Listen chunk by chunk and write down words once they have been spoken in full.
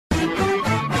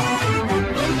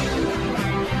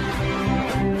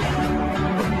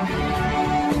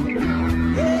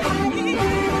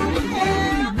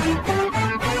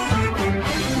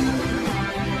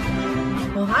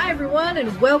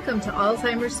and welcome to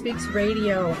Alzheimer's Speaks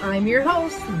Radio. I'm your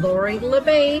host, Lori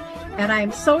LeBay, and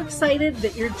I'm so excited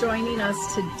that you're joining us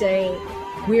today.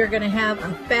 We are going to have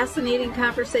a fascinating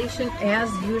conversation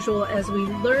as usual as we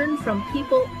learn from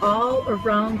people all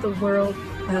around the world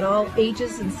at all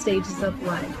ages and stages of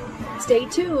life. Stay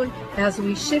tuned as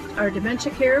we shift our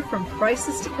dementia care from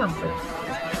crisis to comfort.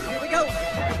 Here we go.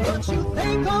 What you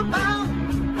think about,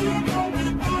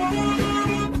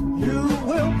 you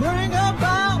will bring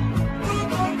about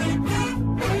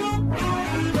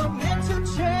dementia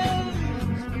change.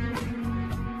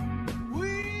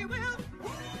 We will.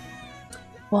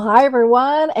 Well, hi,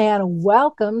 everyone, and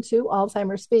welcome to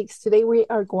Alzheimer's Speaks. Today, we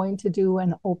are going to do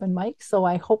an open mic, so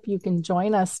I hope you can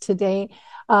join us today.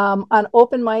 On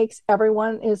open mics,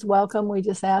 everyone is welcome. We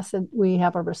just ask that we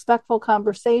have a respectful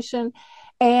conversation.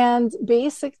 And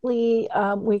basically,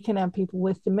 we can have people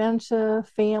with dementia,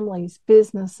 families,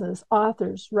 businesses,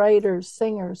 authors, writers,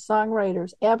 singers,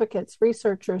 songwriters, advocates,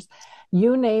 researchers,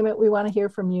 you name it. We want to hear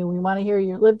from you. We want to hear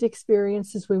your lived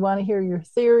experiences. We want to hear your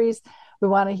theories. We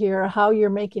want to hear how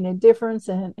you're making a difference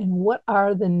and what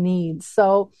are the needs.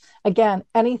 So again,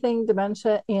 anything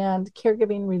dementia and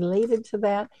caregiving related to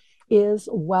that is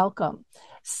welcome.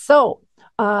 So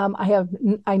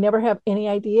I never have any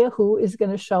idea who is going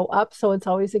to show up, so it's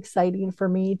always exciting for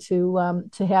me to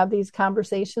have these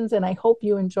conversations, and I hope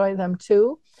you enjoy them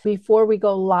too. Before we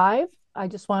go live, I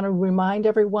just want to remind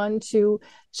everyone to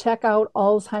check out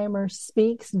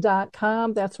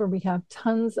alzheimersspeaks.com. That's where we have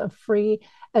tons of free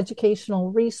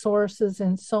educational resources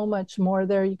and so much more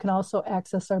there. You can also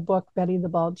access our book, Betty the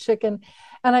Bald Chicken.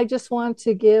 And I just want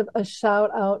to give a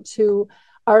shout out to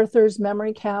Arthur's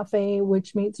Memory Cafe,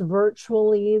 which meets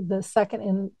virtually the second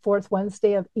and fourth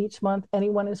Wednesday of each month.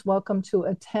 Anyone is welcome to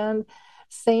attend.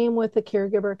 Same with the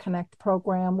Caregiver Connect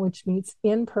program, which meets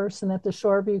in person at the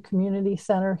Shoreview Community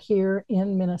Center here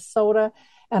in Minnesota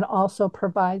and also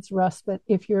provides respite.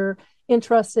 If you're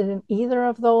interested in either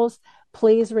of those,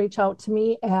 please reach out to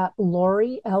me at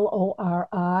Lori,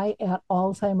 Lori, at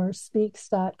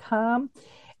alzheimersspeaks.com.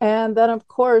 And then, of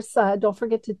course, don't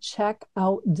forget to check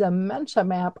out Dementia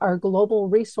Map, our global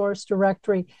resource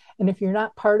directory. And if you're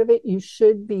not part of it, you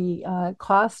should be.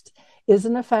 Cost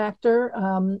isn't a factor.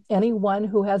 Anyone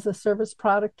who has a service,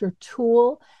 product, or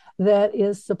tool that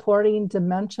is supporting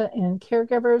dementia and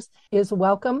caregivers is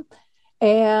welcome.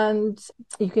 And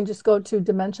you can just go to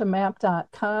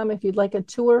dementiamap.com. If you'd like a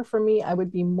tour from me, I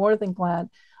would be more than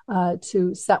glad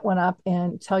to set one up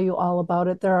and tell you all about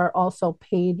it. There are also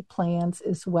paid plans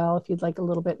as well if you'd like a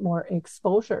little bit more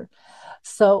exposure.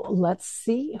 So let's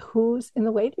see who's in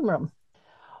the waiting room.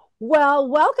 Well,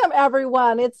 welcome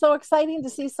everyone. It's so exciting to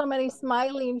see so many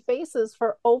smiling faces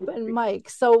for open mic.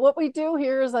 So what we do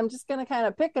here is I'm just going to kind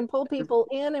of pick and pull people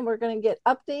in, and we're going to get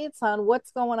updates on what's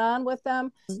going on with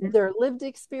them, their lived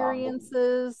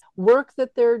experiences, work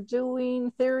that they're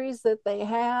doing, theories that they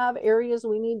have, areas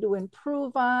we need to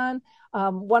improve on,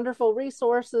 wonderful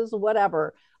resources,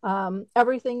 whatever.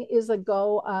 Everything is a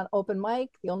go on open mic.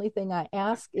 The only thing I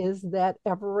ask is that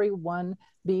everyone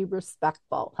be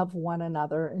respectful of one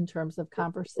another in terms of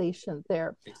conversation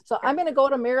there. So I'm going to go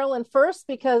to Marilyn first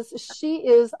because she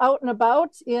is out and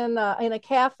about in a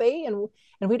cafe, and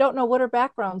we don't know what her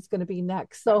background is going to be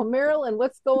next. So Marilyn,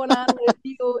 what's going on with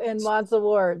you and Mods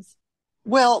Awards?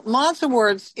 Well, Mods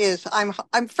Awards is, I'm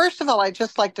first of all, I'd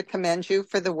just like to commend you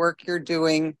for the work you're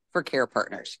doing for Care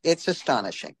Partners. It's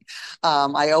astonishing.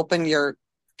 I open your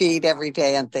feed every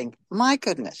day and think, my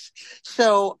goodness.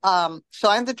 So I'm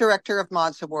the director of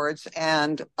Mods Awards,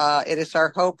 and it is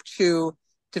our hope to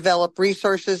develop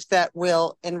resources that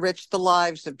will enrich the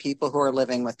lives of people who are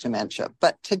living with dementia.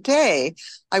 But today,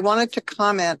 I wanted to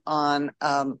comment on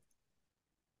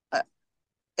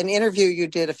an interview you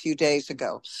did a few days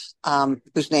ago,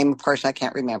 whose name, of course, I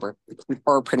can't remember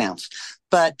or pronounce.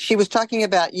 But she was talking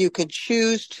about you could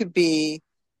choose to be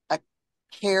a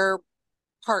care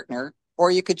partner or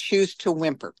you could choose to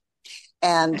whimper.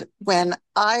 And when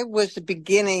I was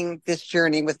beginning this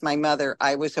journey with my mother,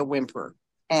 I was a whimperer.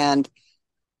 And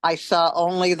I saw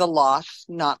only the loss,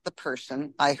 not the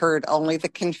person. I heard only the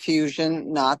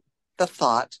confusion, not the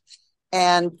thought.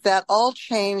 And that all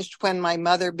changed when my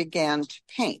mother began to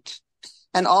paint.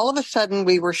 And all of a sudden,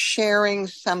 we were sharing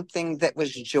something that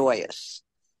was joyous.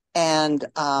 And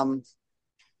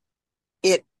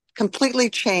it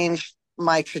completely changed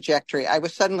my trajectory. I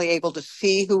was suddenly able to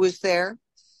see who was there.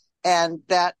 And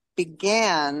that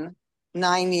began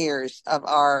 9 years of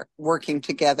our working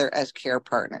together as care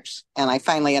partners. And I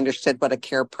finally understood what a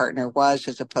care partner was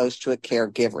as opposed to a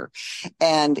caregiver.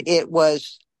 And it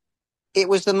was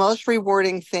the most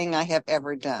rewarding thing I have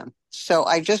ever done. So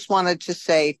I just wanted to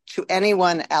say to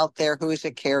anyone out there who is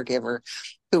a caregiver,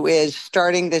 who is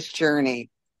starting this journey,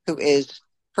 who is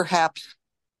perhaps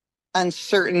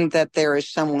uncertain that there is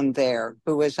someone there,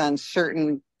 who is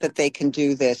uncertain that they can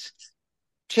do this,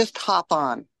 just hop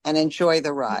on and enjoy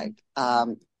the ride.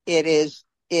 It is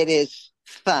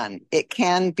fun. It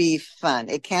can be fun.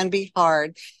 It can be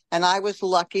hard. And I was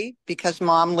lucky because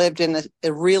mom lived in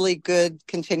a really good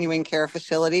continuing care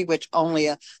facility, which only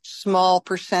a small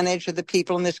percentage of the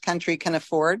people in this country can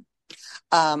afford.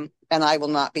 And I will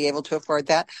not be able to afford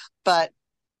that. But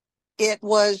it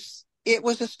was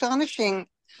astonishing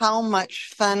how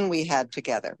much fun we had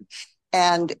together.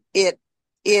 And it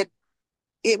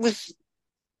was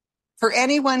for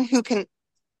anyone who can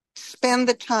spend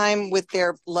the time with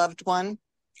their loved one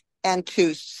and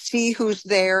to see who's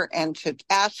there and to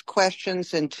ask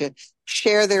questions and to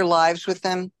share their lives with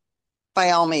them, by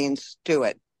all means, do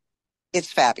it.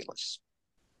 It's fabulous.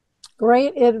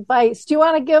 Great advice. Do you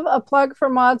want to give a plug for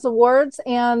Maud's Awards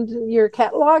and your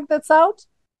catalog that's out?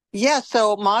 Yeah,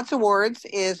 so Mods Awards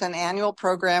is an annual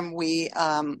program. We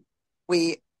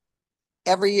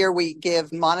every year we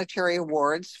give monetary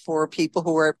awards for people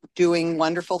who are doing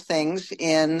wonderful things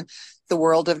in the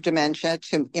world of dementia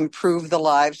to improve the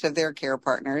lives of their care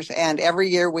partners. And every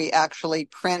year we actually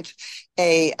print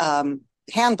a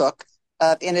handbook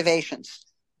of innovations.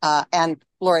 And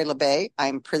Lori LeBay,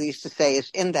 I'm pleased to say, is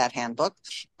in that handbook.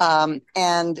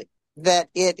 And that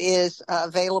it is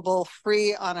available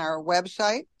free on our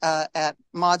website at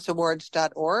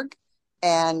modsawards.org.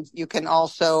 And you can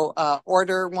also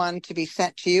order one to be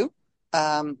sent to you,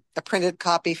 a printed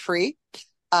copy free.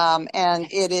 And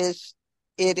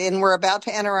we're about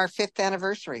to enter our 5th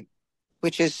anniversary,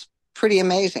 which is pretty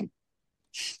amazing.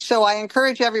 So I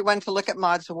encourage everyone to look at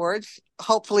Mods Awards.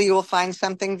 Hopefully you will find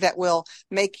something that will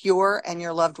make your and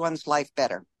your loved one's life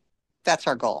better. That's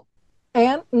our goal.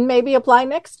 And maybe apply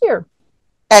next year.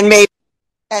 And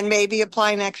maybe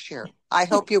apply next year. I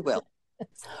hope you will.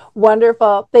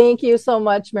 Wonderful. Thank you so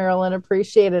much, Marilyn.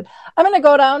 Appreciate it. I'm going to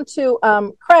go down to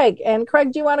Craig. And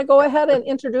Craig, do you want to go ahead and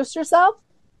introduce yourself?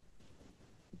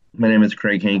 My name is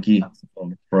Craig Hankey.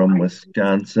 I'm from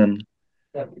Wisconsin.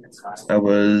 I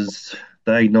was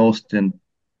diagnosed in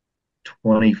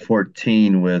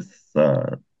 2014 with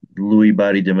Lewy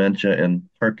body dementia and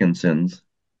Parkinson's,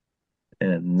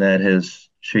 and that has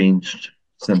changed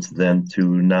since then to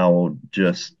now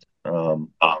just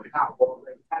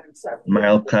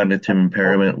mild cognitive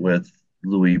impairment with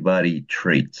Lewy body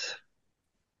traits.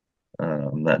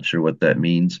 I'm not sure what that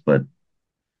means, but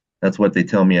that's what they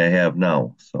tell me I have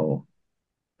now. So,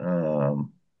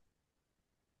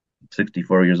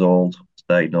 64 years old, was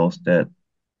diagnosed at I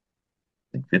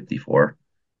think 54,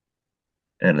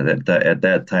 and at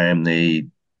that time they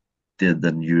did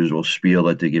the usual spiel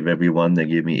that they give everyone. They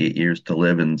gave me 8 years to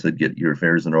live and said, "Get your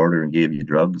affairs in order," and gave you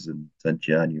drugs and sent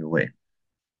you on your way.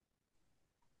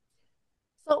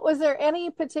 So, was there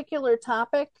any particular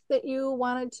topic that you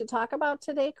wanted to talk about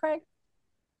today, Craig?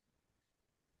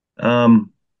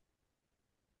 Um,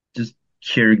 just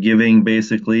caregiving,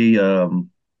 basically.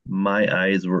 My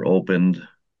eyes were opened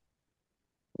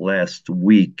last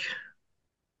week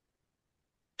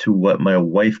to what my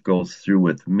wife goes through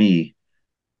with me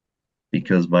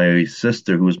because my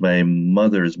sister, who was my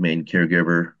mother's main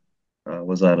caregiver,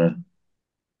 was on a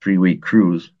 3-week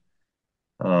cruise.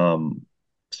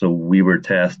 So we were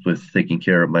tasked with taking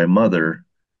care of my mother,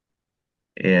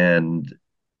 and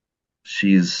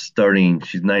she's 90,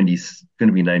 going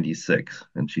to be 96,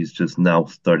 and she's just now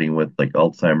starting with like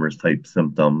Alzheimer's type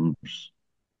symptoms.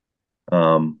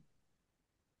 But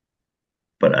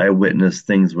I witnessed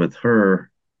things with her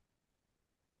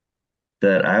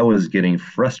that I was getting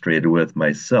frustrated with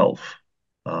myself.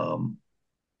 And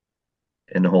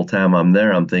the whole time I'm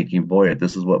there, I'm thinking, boy, if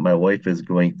this is what my wife is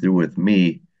going through with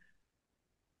me,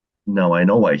 now I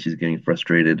know why she's getting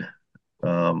frustrated.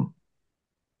 So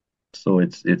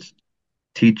it's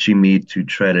teaching me to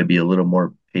try to be a little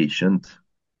more patient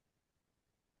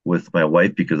with my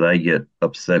wife because I get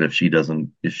upset if she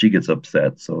gets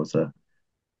upset. So it's a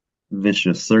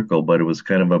vicious circle, but it was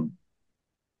kind of a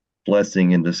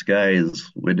blessing in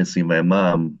disguise witnessing my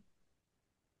mom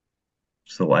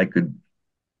so I could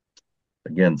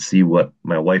again see what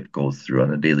my wife goes through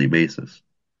on a daily basis.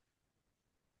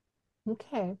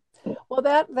 Okay. Well,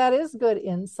 that is good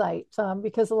insight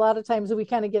because a lot of times we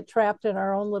kind of get trapped in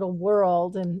our own little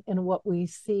world and what we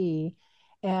see.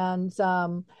 And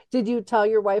did you tell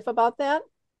your wife about that?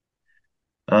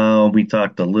 We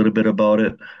talked a little bit about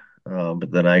it,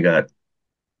 but then I got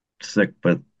sick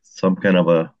with some kind of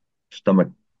a stomach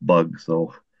bug,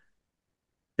 so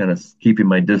kind of keeping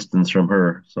my distance from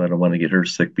her, so I don't want to get her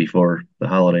sick before the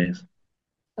holidays.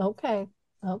 Okay.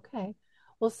 Okay.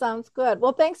 Well, sounds good.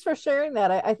 Well, thanks for sharing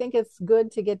that. I think it's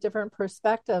good to get different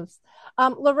perspectives.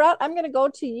 Lorette, I'm going to go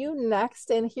to you next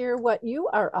and hear what you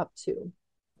are up to.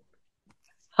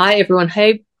 Hi, everyone.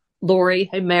 Hey, Lori.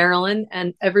 Hey, Marilyn,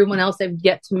 and everyone else I've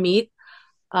yet to meet.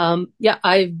 Yeah,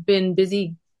 I've been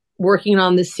busy working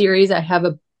on this series. I have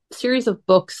a series of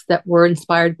books that were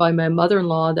inspired by my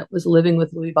mother-in-law that was living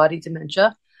with Lewy body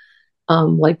dementia,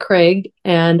 like Craig.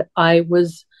 And I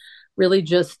was really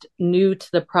just new to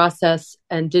the process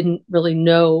and didn't really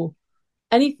know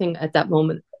anything at that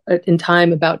moment in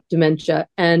time about dementia.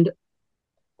 And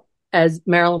as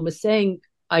Marilyn was saying,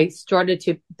 I started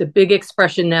to, the big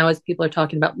expression now is people are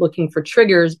talking about looking for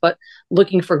triggers, but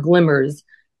looking for glimmers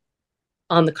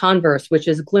on the converse, which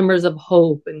is glimmers of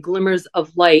hope and glimmers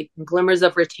of light and glimmers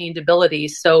of retained ability.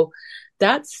 So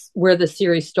that's where the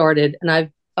series started. And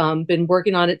I've been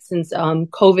working on it since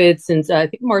COVID, since I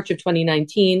think March of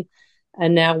 2019.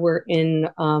 And now we're in,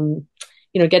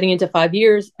 getting into 5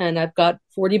 years. And I've got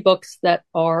 40 books that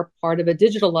are part of a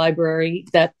digital library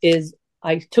that is,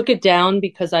 I took it down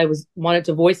because I wanted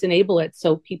to voice enable it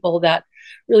so people that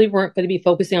really weren't going to be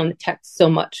focusing on the text so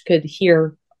much could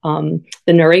hear the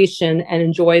narration and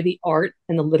enjoy the art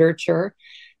and the literature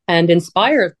and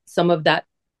inspire some of that,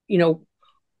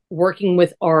 working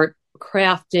with art,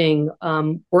 crafting,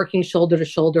 working shoulder to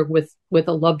shoulder with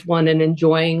a loved one and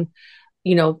enjoying,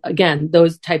 again,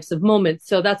 those types of moments.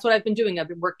 So that's what I've been doing. I've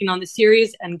been working on the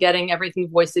series and getting everything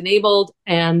voice enabled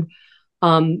and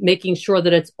making sure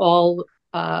that it's all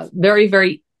very,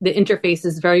 very, the interface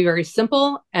is very, very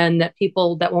simple and that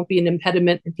that won't be an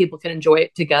impediment and people can enjoy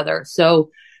it together. So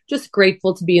just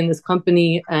grateful to be in this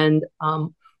company and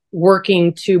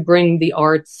working to bring the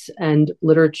arts and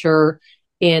literature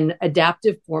in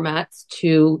adaptive formats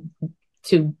to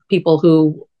people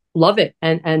who love it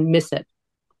and miss it.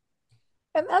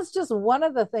 And that's just one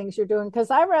of the things you're doing,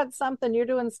 because I read something you're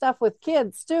doing stuff with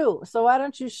kids too. So why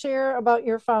don't you share about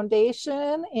your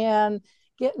foundation and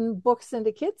getting books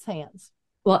into kids' hands?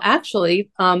 Well,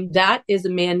 actually, that is a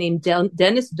man named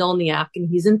Dennis Dolniak, and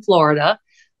he's in Florida.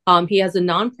 He has a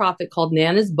nonprofit called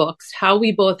Nana's Books. How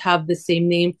we both have the same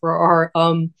name for our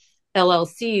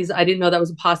LLCs, I didn't know that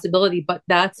was a possibility, but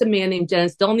that's a man named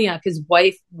Dennis Dolniak. His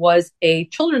wife was a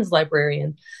children's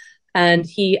librarian, and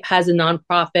he has a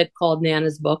nonprofit called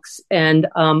Nana's Books. And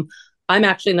I'm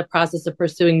actually in the process of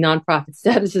pursuing nonprofit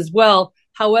status as well.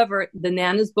 However, the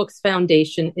Nana's Books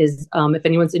Foundation is, if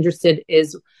anyone's interested,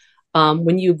 is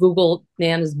when you Google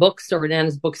Nana's Books or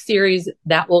Nana's Book Series,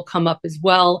 that will come up as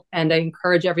well. And I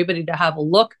encourage everybody to have a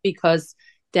look because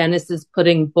Dennis is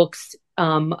putting books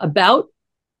about,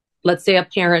 let's say, a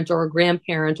parent or a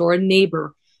grandparent or a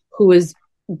neighbor who is,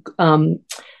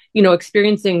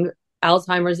 experiencing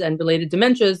Alzheimer's and related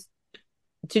dementias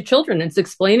to children. It's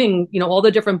explaining, all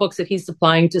the different books that he's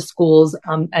supplying to schools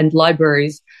and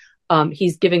libraries.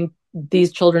 He's giving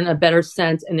these children a better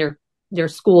sense and their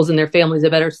schools and their families a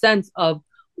better sense of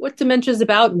what dementia is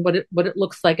about and what it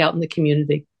looks like out in the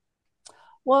community.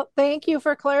 Well, thank you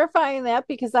for clarifying that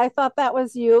because I thought that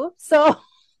was you. So,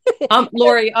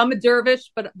 Lori, I'm a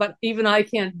dervish, but even I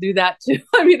can't do that too.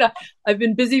 I mean, I've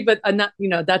been busy, but I'm not,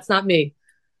 that's not me.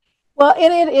 Well,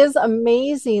 and it is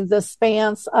amazing the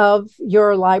spans of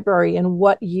your library and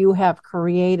what you have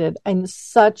created in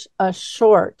such a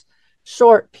short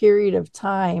period of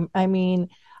time. I mean,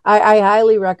 I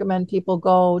highly recommend people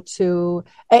go to,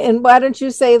 and why don't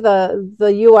you say the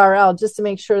URL just to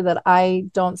make sure that I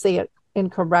don't say it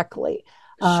incorrectly.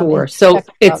 Sure. So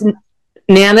it's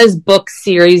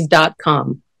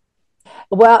nanasbookseries.com.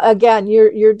 Well, again,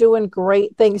 you're doing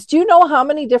great things. Do you know how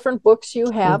many different books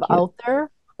you have out there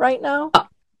right now?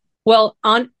 Well,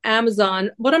 on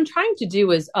Amazon, what I'm trying to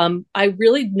do is I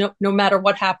really, no matter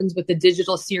what happens with the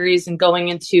digital series and going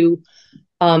into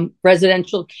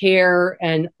residential care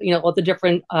and, all the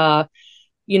different,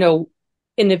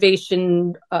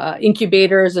 innovation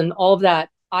incubators and all of that,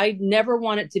 I never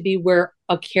want it to be where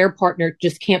a care partner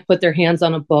just can't put their hands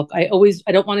on a book. I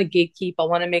don't want to gatekeep. I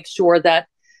want to make sure that,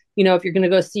 if you're going to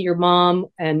go see your mom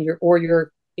and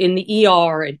you're in the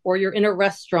ER or you're in a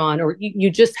restaurant or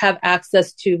you just have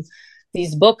access to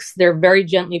these books. They're very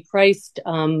gently priced.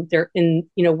 They're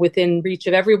within reach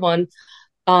of everyone.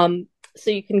 So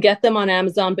you can get them on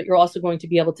Amazon, but you're also going to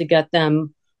be able to get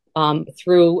them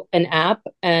through an app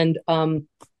and,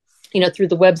 through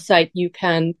the website, you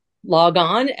can log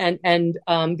on and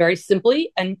very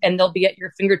simply, and they'll be at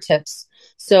your fingertips.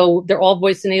 So they're all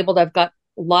voice enabled. I've got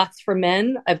lots for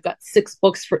men. I've got 6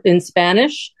 books in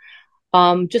Spanish.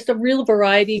 just a real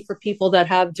variety for people that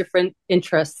have different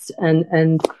interests.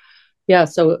 And yeah,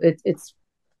 so it's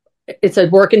a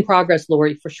work in progress,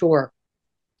 Lori, for sure.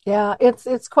 Yeah,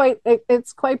 it's quite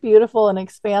beautiful and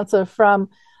expansive. From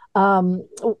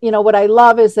what I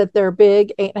love is that they're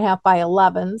big 8.5 by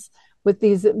 11s with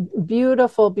these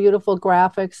beautiful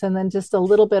graphics, and then just a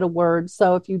little bit of words.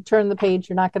 So if you turn the page,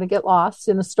 you're not going to get lost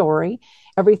in a story.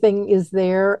 Everything is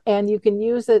there, and you can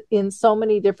use it in so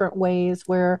many different ways.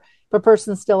 Where if a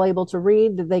person's still able to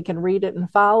read, they can read it and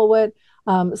follow it.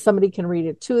 Somebody can read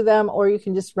it to them, or you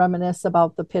can just reminisce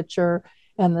about the picture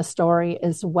and the story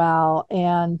as well.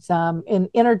 And in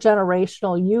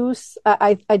intergenerational use,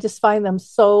 I just find them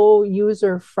so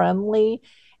user friendly.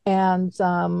 And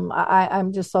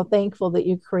I'm just so thankful that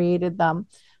you created them,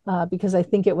 because I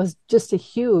think it was just a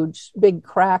huge, big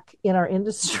crack in our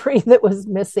industry that was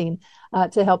missing,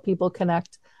 to help people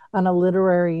connect on a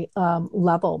literary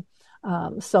level.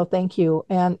 So thank you.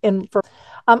 And for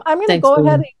I'm going to go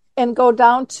ahead and go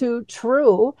down to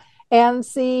True and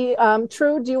see.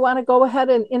 True, do you want to go ahead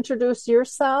and introduce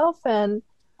yourself and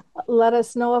let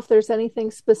us know if there's anything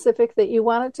specific that you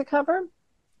wanted to cover?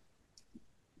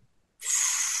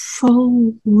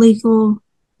 Full legal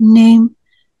name,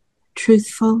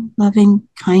 Truthful Loving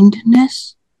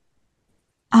Kindness.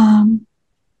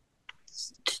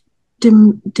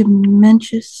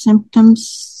 Dementia symptoms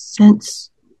since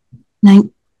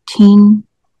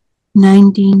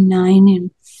 1999 in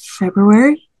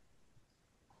February.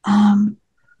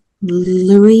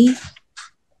 Lewy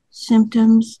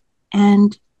symptoms,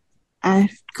 and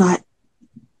I've got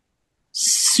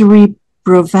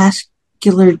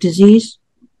cerebrovascular disease.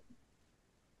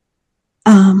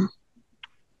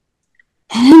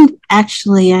 And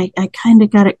actually, I kind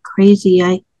of got it crazy.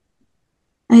 I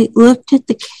looked at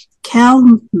the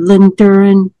calendar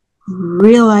and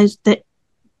realized that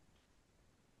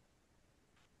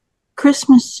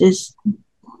Christmas is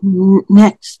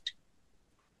next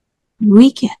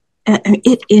weekend. At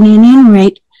any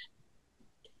rate,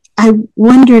 I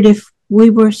wondered if we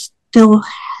were still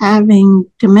having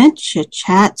dementia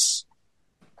chats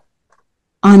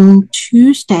on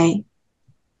Tuesday.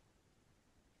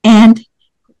 And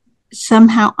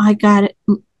somehow I got it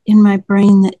in my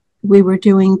brain that we were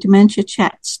doing dementia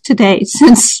chats today,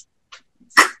 since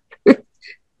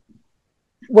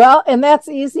well, and that's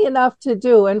easy enough to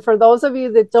do. And for those of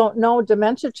you that don't know,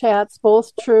 dementia chats,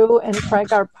 both True and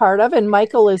Craig are part of, and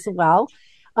Michael as well.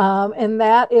 And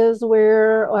that is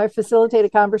where I facilitate a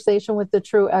conversation with the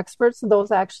True experts,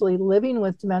 those actually living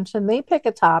with dementia. And they pick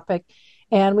a topic,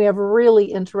 and we have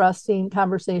really interesting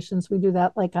conversations. We do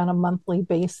that like on a monthly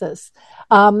basis.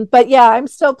 But yeah, I'm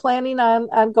still planning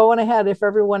on going ahead. If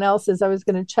everyone else is, I was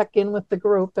going to check in with the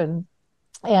group and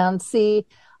see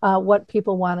what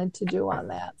people wanted to do on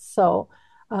that. So,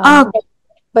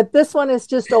 but this one is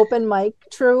just open mic,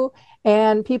 True,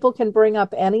 and people can bring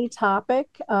up any topic.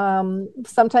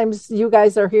 Sometimes you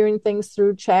guys are hearing things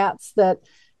through chats that,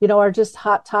 are just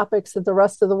hot topics that the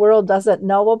rest of the world doesn't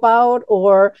know about,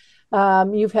 or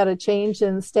you've had a change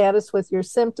in status with your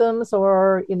symptoms,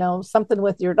 or, something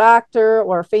with your doctor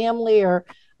or family, or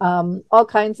all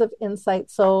kinds of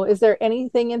insights. So is there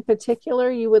anything in particular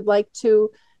you would like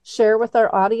to share with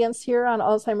our audience here on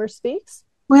Alzheimer's Speaks?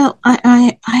 Well,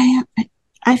 I've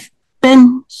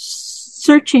been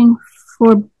searching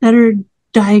for better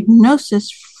diagnosis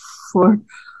for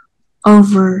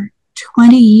over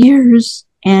 20 years,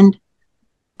 and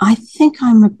I think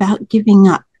I'm about giving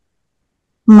up.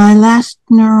 My last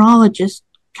neurologist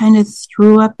kind of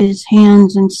threw up his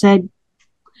hands and said,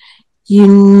 "You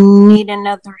need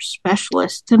another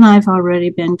specialist," and I've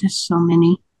already been to so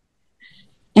many.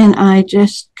 And I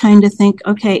just kind of think,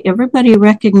 okay, everybody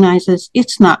recognizes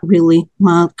it's not really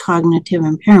mild cognitive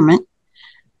impairment,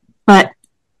 but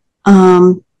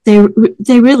they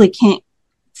really can't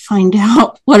find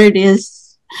out what it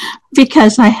is,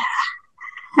 because I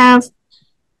have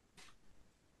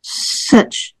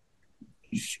such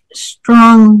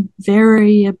strong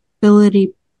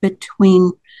variability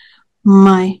between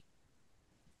my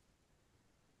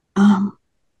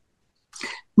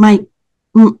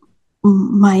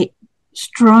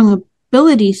strong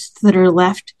abilities that are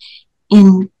left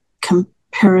in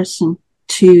comparison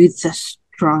to the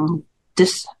strong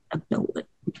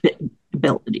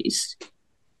disabilities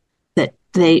that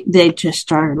they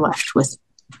just are left with.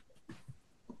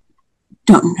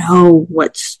 Don't know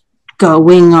what's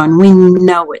going on. We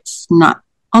know it's not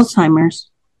Alzheimer's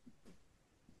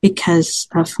because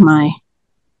of my,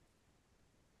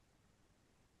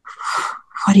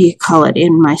 what do you call it,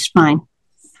 in my spine,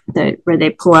 where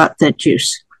they pull out the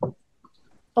juice.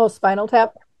 Oh, spinal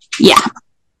tap? Yeah.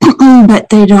 But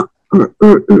they don't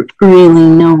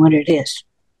really know what it is.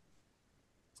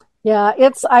 Yeah,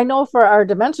 I know for our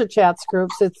dementia chats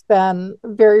groups, it's been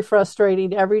very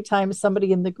frustrating every time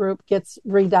somebody in the group gets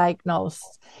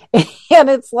re-diagnosed. And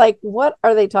it's like, what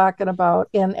are they talking about?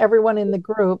 And everyone in the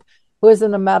group who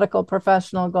isn't a medical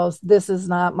professional goes, this is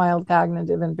not mild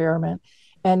cognitive impairment.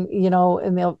 And,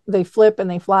 and they flip and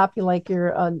they flop you like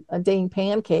you're a dang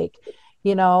pancake,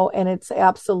 and it's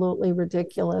absolutely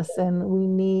ridiculous. And we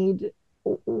need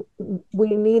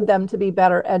them to be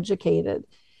better educated,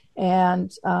 and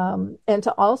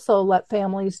to also let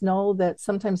families know that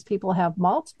sometimes people have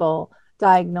multiple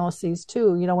diagnoses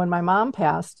too. When my mom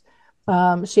passed,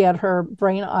 she had her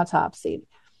brain autopsied,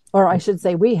 or I should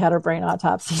say, we had her brain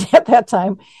autopsied at that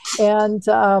time, and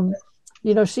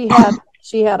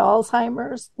she had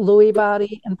Alzheimer's, Lewy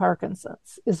body, and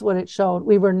Parkinson's, is what it showed.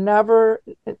 We were never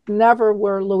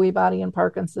were Lewy body and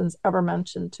Parkinson's ever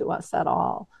mentioned to us at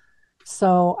all.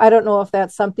 So I don't know if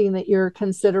that's something that you're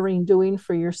considering doing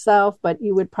for yourself, but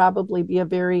you would probably be a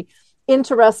very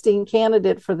interesting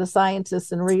candidate for the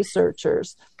scientists and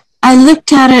researchers. I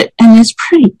looked at it, and it's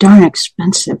pretty darn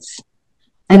expensive.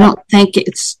 I don't think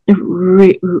it's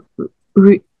really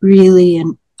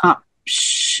an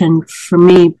option for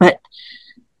me, but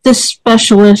the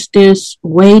specialist is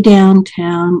way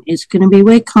downtown. It's going to be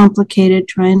way complicated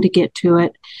trying to get to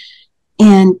it.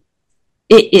 And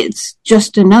it's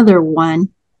just another one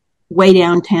way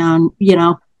downtown,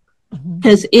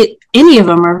 because any of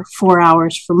them are 4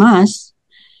 hours from us,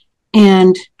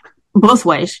 and both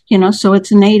ways, so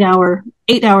it's an 8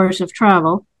 hours of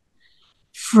travel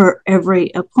for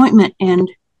every appointment. And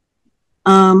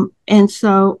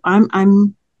so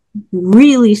I'm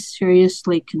really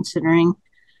seriously considering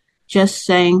just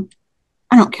saying,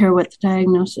 I don't care what the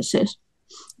diagnosis is.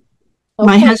 Okay.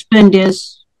 My husband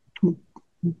is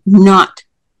not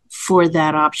for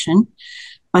that option,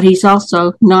 but he's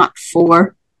also not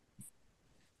for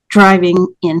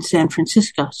driving in San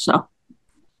Francisco. So,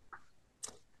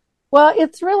 well,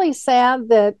 it's really sad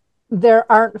that there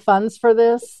aren't funds for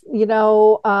this.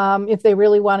 If they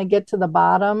really want to get to the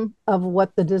bottom of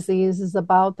what the disease is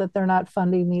about, that they're not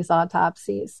funding these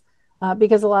autopsies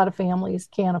because a lot of families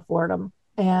can't afford them,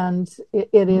 and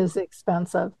it is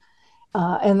expensive.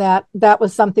 And that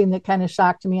was something that kind of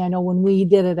shocked me. I know when we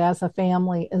did it as a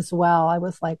family as well, I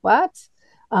was like, what?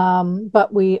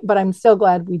 But I'm still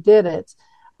glad we did it.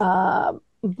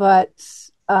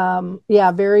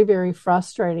 Very, very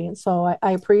frustrating. So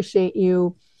I appreciate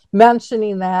you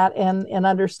mentioning that and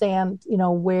understand,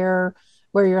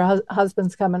 where your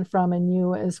husband's coming from, and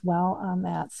you as well on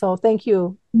that. So thank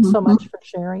you so much for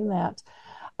sharing that.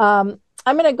 I'm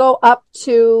going to go up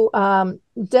to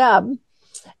Deb.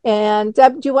 And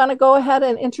Deb, do you want to go ahead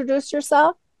and introduce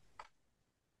yourself?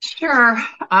 Sure.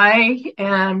 I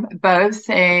am both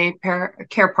a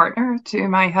care partner to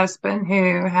my husband,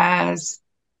 who has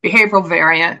behavioral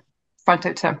variant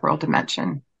frontotemporal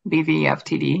dementia,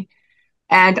 BVFTD.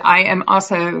 And I am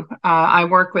also, I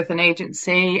work with an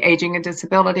agency, Aging and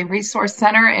Disability Resource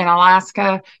Center in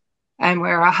Alaska. And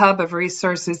we're a hub of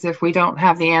resources. If we don't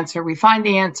have the answer, we find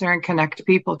the answer and connect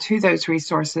people to those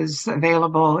resources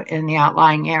available in the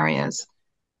outlying areas.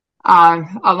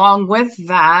 Along with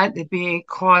that,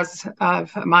 because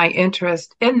of my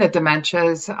interest in the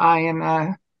dementias, I am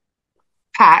a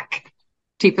PAC,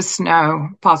 Deepest Snow,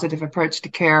 Positive Approach to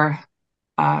Care,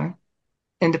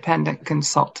 independent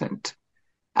consultant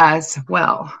as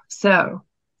well. So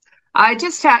I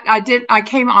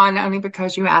came on only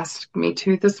because you asked me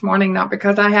to this morning, not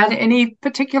because I had any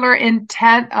particular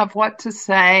intent of what to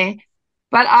say.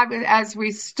 But as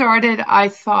we started, I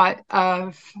thought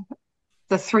of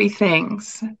the three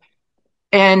things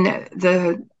and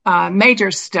the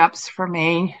major steps for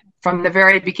me from the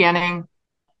very beginning,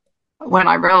 when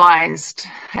I realized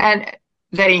that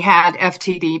he had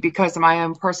FTD because of my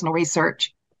own personal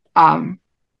research.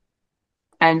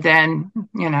 And then,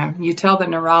 you tell the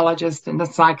neurologist and the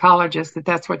psychologist that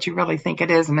that's what you really think it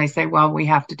is. And they say, well, we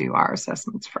have to do our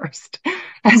assessments first.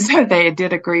 And so they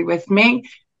did agree with me.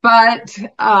 But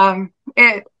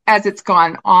as it's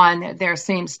gone on, there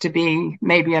seems to be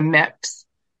maybe a mix.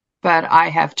 But I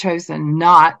have chosen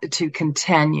not to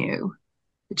continue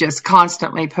just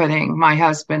constantly putting my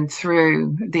husband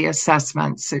through the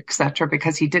assessments, et cetera,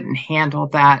 because he didn't handle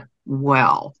that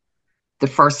well. The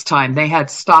first time they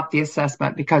had stopped the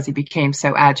assessment because he became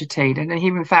so agitated. And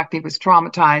in fact, he was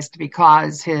traumatized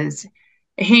because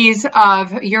he's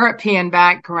of European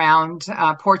background,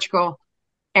 Portugal,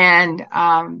 and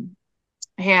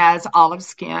he has olive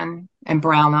skin and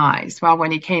brown eyes. Well,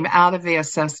 when he came out of the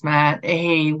assessment,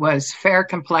 he was fair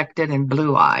complected and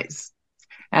blue eyes.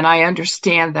 And I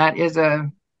understand that is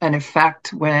a an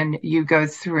effect when you go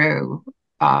through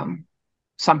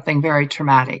something very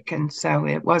traumatic. And so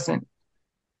it wasn't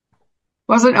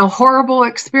a horrible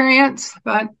experience,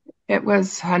 but it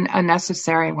was a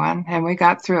necessary one, and we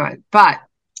got through it. But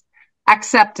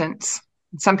acceptance.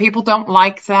 Some people don't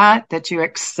like that you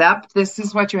accept this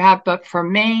is what you have. But for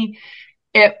me,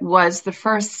 it was the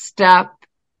first step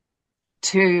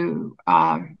to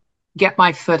get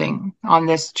my footing on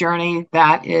this journey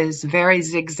that is very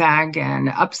zigzag and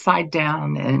upside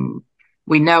down. And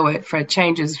we know it, for it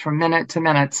changes from minute to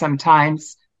minute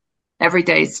sometimes. Every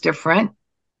day is different.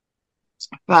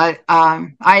 But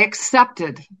I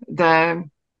accepted that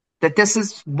this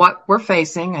is what we're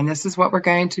facing and this is what we're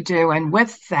going to do. And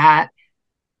with that,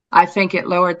 I think it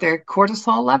lowered the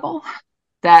cortisol level,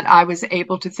 that I was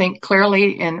able to think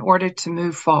clearly in order to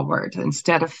move forward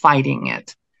instead of fighting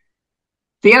it.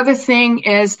 The other thing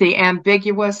is the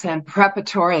ambiguous and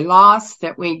preparatory loss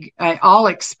that we all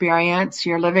experience.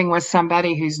 You're living with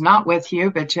somebody who's not with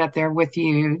you, but yet they're with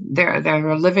you. They're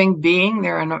a living being.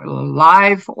 They're a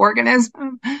live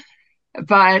organism.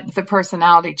 But the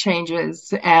personality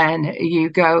changes, and you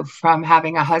go from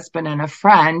having a husband and a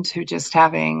friend to just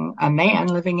having a man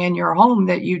living in your home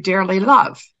that you dearly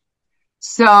love.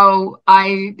 So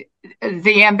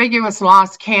the ambiguous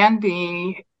loss can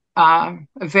be a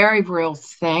very real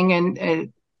thing,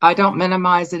 and I don't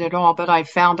minimize it at all, but I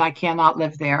found I cannot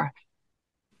live there.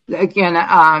 Again,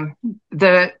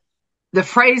 the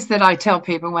phrase that I tell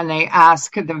people when they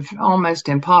ask the almost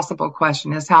impossible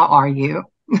question is, how are you?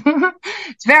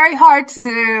 It's very hard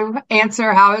to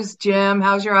answer, how is Jim?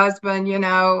 How's your husband?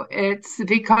 It's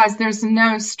because there's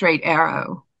no straight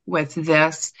arrow with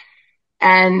this.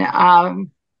 And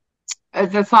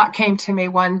the thought came to me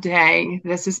one day,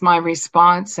 this is my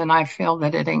response, and I feel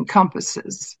that it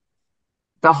encompasses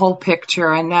the whole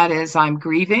picture, and that is, I'm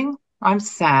grieving, I'm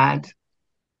sad.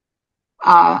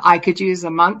 I could use a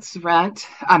month's rent,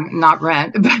 not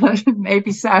rent, but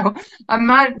maybe so, a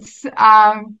month's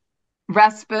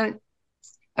respite,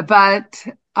 but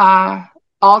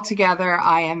altogether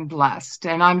I am blessed.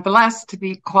 And I'm blessed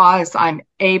because I'm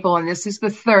able, and this is the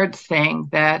third thing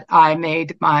that I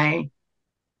made my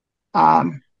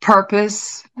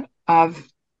purpose of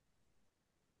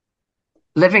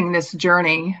living this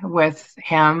journey with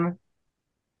him,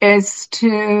 is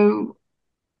to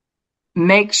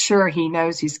make sure he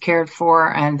knows he's cared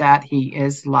for and that he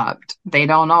is loved. They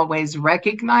don't always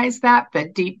recognize that,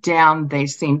 but deep down they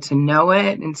seem to know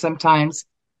it. And sometimes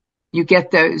you get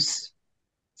those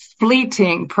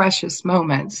fleeting, precious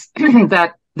moments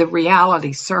that the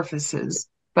reality surfaces,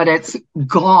 but it's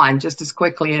gone just as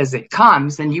quickly as it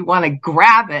comes, and you want to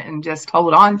grab it and just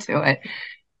hold on to it.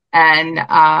 And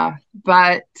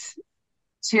but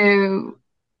to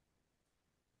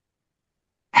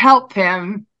help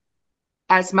him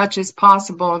as much as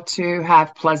possible to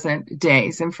have pleasant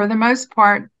days. And for the most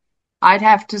part, I'd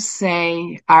have to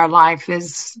say our life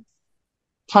is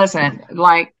pleasant.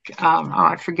 Like,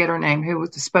 I forget her name, who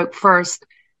spoke first.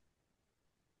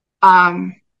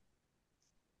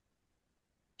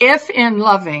 If in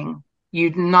loving,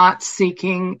 you're not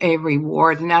seeking a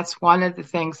reward, and that's one of the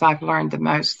things I've learned the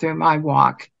most through my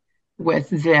walk with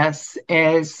this,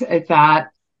 is that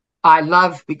I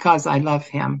love because I love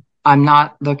him. I'm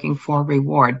not looking for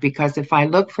reward, because if I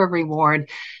look for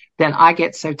reward, then I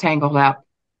get so tangled up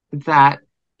that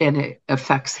it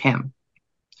affects him.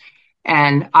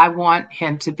 And I want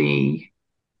him to be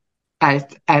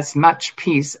at as much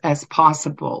peace as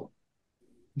possible.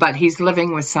 But he's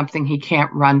living with something he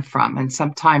can't run from. And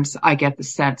sometimes I get the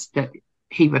sense that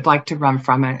he would like to run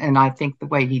from it. And I think the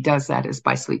way he does that is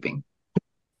by sleeping.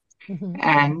 Mm-hmm.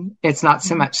 And it's not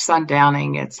so much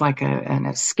sundowning. It's like an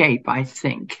escape, I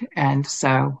think. And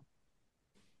so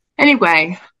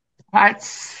anyway,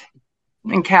 that's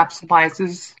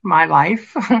encapsulates my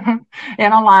life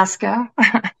in Alaska.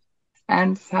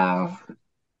 And so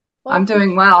I'm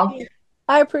doing well.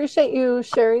 I appreciate you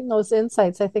sharing those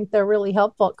insights. I think they're really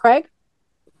helpful. Craig?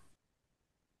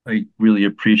 I really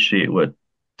appreciate what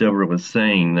Deborah was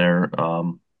saying there.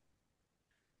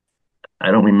 I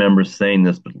don't remember saying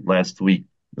this, but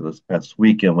this past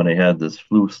weekend, when I had this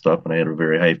flu stuff and I had a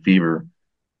very high fever,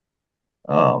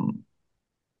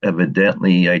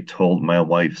 evidently I told my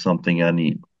wife something on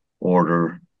the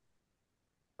order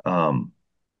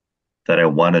that I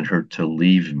wanted her to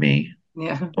leave me.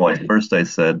 Yeah. So at first I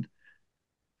said,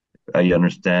 I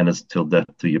understand it's till death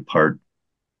do you part,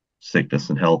 sickness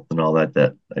and health and all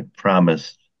that I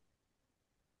promised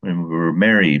when we were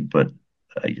married, but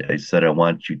I said, I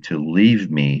want you to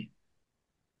leave me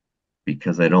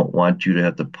because I don't want you to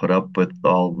have to put up with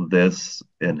all of this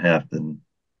and have to,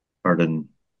 pardon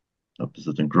hope this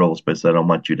isn't gross, but I said, I don't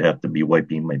want you to have to be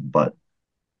wiping my butt.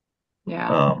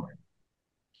 Yeah.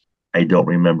 I don't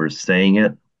remember saying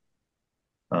it.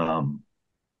 Um,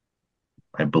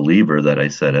 I believe her that I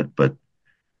said it, but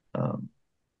um,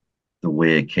 the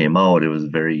way it came out, it was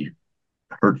very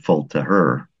hurtful to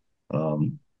her.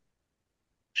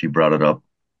 She brought it up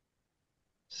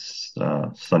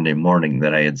Sunday morning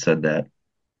that I had said that.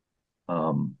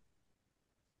 Um,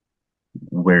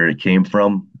 where it came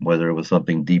from, whether it was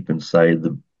something deep inside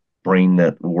the brain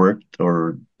that worked,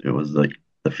 or it was like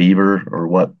the fever or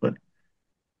what, but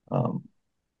um,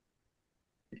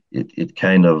 it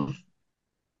kind of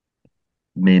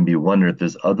made me wonder if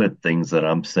there's other things that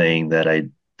I'm saying that I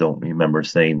don't remember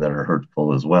saying that are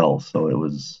hurtful as well. So it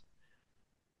was,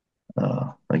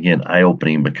 again, eye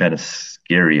opening, but kind of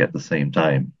scary at the same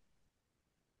time.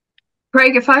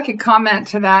 Craig, if I could comment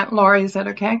to that, Lori, is that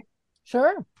okay?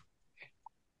 Sure.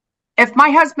 If my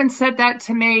husband said that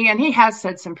to me, and he has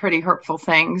said some pretty hurtful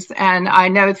things, and I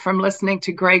know from listening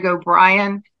to Greg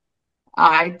O'Brien,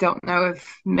 I don't know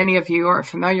if many of you are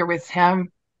familiar with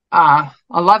him, a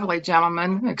lovely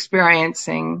gentleman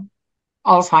experiencing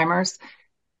Alzheimer's.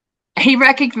 He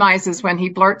recognizes when he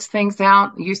blurts things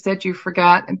out. You said you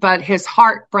forgot, but his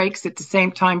heart breaks at the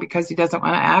same time because he doesn't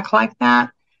want to act like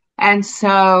that. And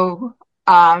so,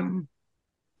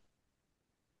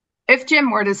 if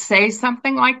Jim were to say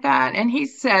something like that, and he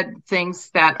said things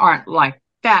that aren't like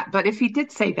that, but if he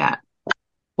did say that,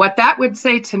 what that would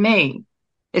say to me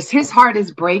is his heart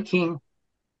is breaking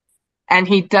and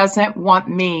he doesn't want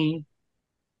me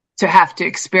to have to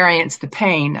experience the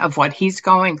pain of what he's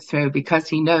going through because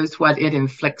he knows what it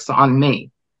inflicts on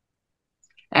me.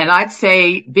 And I'd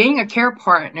say being a care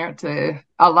partner to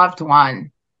a loved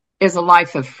one is a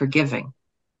life of forgiving.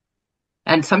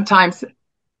 And sometimes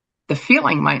the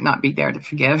feeling might not be there to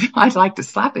forgive. I'd like to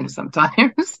slap him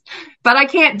sometimes, but I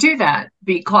can't do that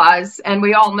because, and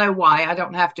we all know why, I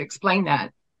don't have to explain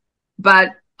that,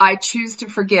 but I choose to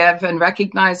forgive and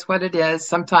recognize what it is.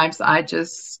 Sometimes I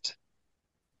just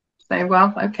say,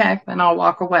 well, okay, and I'll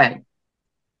walk away.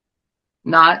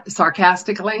 Not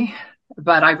sarcastically,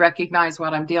 but I recognize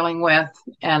what I'm dealing with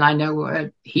and I know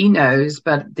what he knows,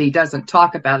 but he doesn't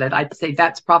talk about it. I'd say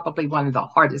that's probably one of the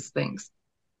hardest things,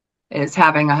 is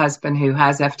having a husband who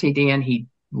has FTD and he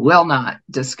will not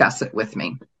discuss it with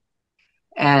me.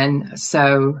 And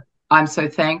so I'm so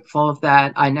thankful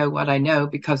that I know what I know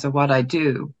because of what I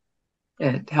do.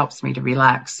 It helps me to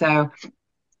relax. So,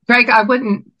 Greg, I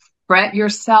wouldn't fret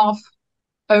yourself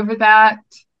over that.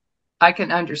 I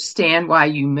can understand why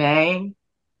you may,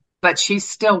 but she's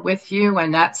still with you,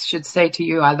 and that should say to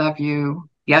you, I love you.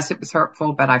 Yes, it was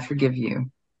hurtful, but I forgive you.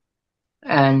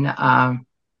 And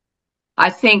I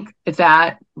think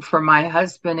that for my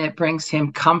husband, it brings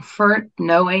him comfort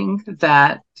knowing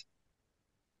that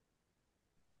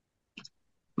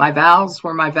my vows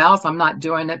were my vows. I'm not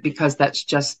doing it because that's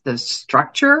just the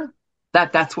structure,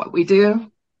 that's what we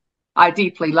do. I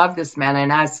deeply love this man.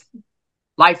 And as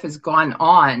life has gone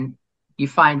on, you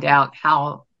find out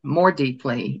how more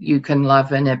deeply you can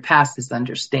love, and it passes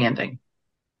understanding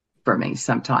for me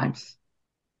sometimes.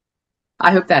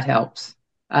 I hope that helps.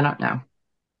 I don't know.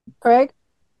 Craig?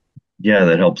 Yeah,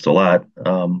 that helps a lot.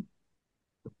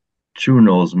 Chu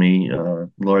knows me,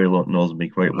 Lori knows me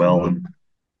quite well, and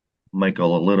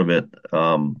Michael a little bit.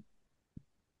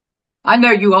 I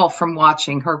know you all from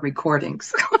watching her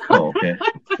recordings. Oh, okay.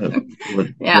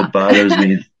 What bothers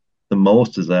me the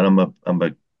most is that I'm a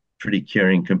pretty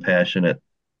caring, compassionate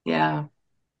Yeah.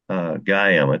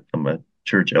 guy. I'm a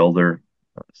church elder,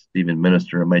 Stephen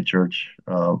minister in my church.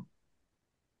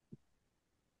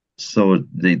 So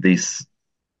they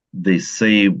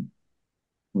say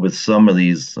with some of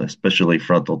these, especially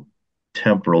frontal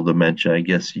temporal dementia, I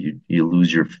guess you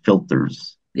lose your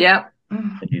filters Yep.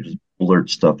 and you just blurt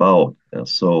stuff out.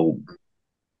 So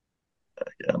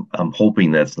I'm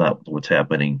hoping that's not what's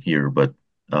happening here, but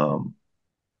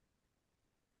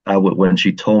when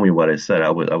she told me what I said,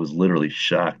 I was literally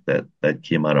shocked that that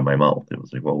came out of my mouth. It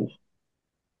was like, whoa.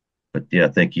 But yeah,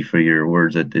 thank you for your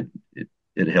words.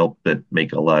 It helped it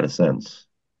make a lot of sense,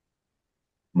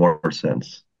 more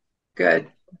sense. Good.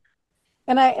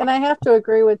 And I have to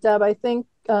agree with Deb. I think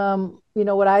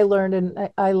what I learned, and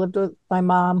I lived with my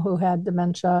mom who had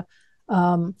dementia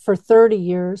for 30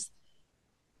 years,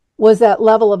 was that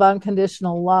level of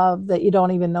unconditional love that you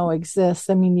don't even know exists.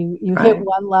 I mean, you Right. hit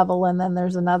one level and then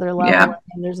there's another level, Yeah.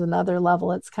 and there's another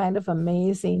level. It's kind of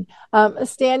amazing.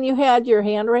 Stan, you had your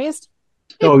hand raised?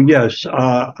 Oh, yes.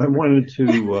 I wanted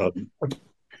to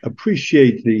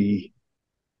appreciate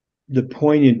the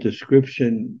poignant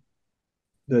description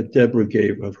that Deborah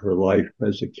gave of her life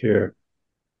as a care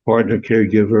partner,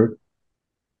 caregiver.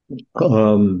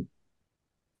 It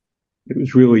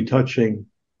was really touching,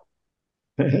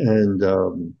 and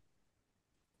the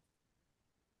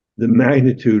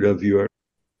magnitude of your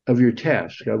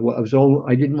task. I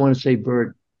didn't want to say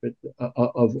burden, but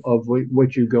of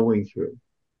what you're going through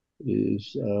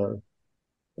is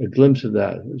a glimpse of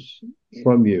that is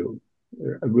from you.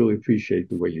 I really appreciate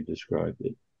the way you described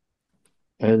it.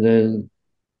 And then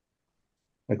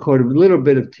I caught a little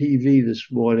bit of TV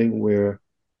this morning where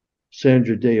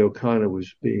Sandra Day O'Connor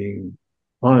was being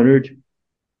honored.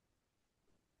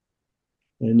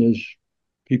 And as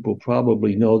people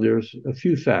probably know, there's a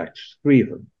few facts, three of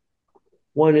them.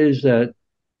 One is that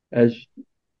as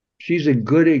she's a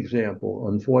good example,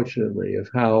 unfortunately, of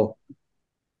how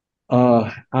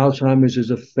Alzheimer's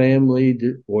is a family,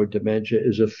 or dementia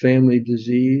is a family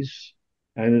disease,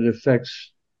 and it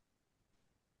affects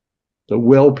the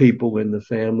well people in the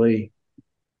family,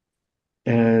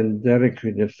 and that it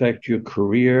can affect your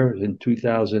career. In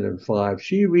 2005,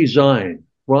 she resigned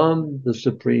from the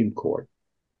Supreme Court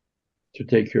to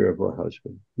take care of her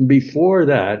husband. Before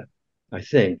that, I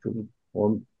think,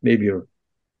 or maybe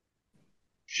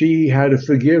she had to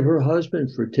forgive her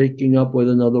husband for taking up with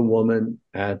another woman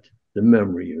at the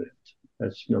memory unit.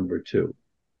 That's number two.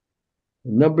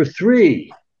 Number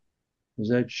three is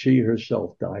that she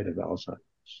herself died of Alzheimer's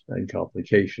and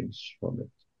complications from it.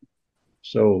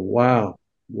 So, wow,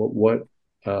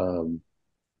 I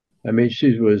mean,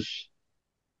 she was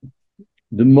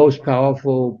the most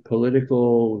powerful,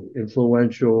 political,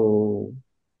 influential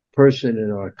person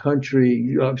in our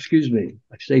country. Excuse me,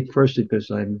 I say person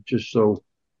because I'm just so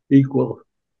equal,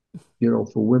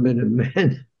 for women and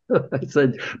men. I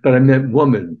said, but I meant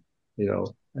woman. I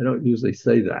don't usually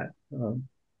say that.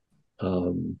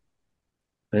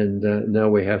 And now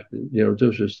we have to,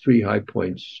 those are three high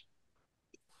points.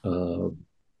 So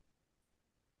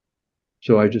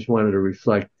I just wanted to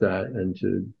reflect that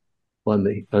and on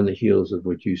the heels of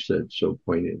what you said so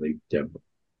poignantly, Deborah.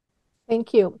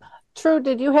 Thank you. True,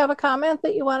 did you have a comment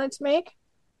that you wanted to make?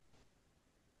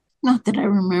 Not that I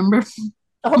remember.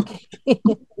 Okay.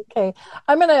 Okay.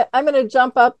 I'm gonna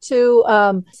jump up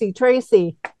to see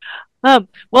Tracy.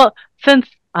 Well, since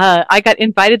I got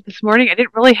invited this morning, I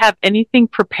didn't really have anything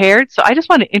prepared, so I just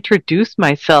want to introduce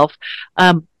myself.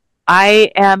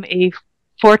 I am a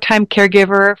 4-time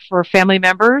caregiver for family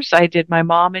members. I did my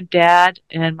mom and dad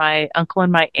and my uncle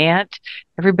and my aunt.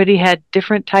 Everybody had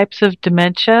different types of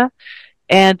dementia.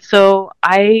 And so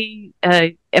and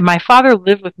my father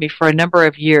lived with me for a number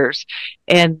of years,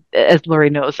 and as Lori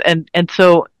knows, and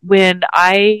so when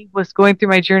I was going through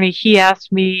my journey, he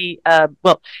asked me,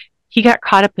 he got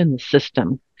caught up in the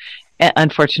system,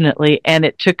 unfortunately, and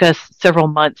it took us several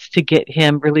months to get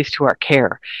him released to our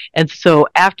care. And so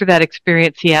after that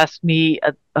experience, he asked me,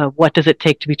 what does it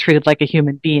take to be treated like a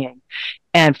human being?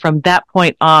 And from that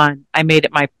point on, I made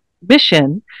it my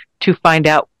mission to find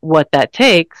out what that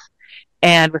takes.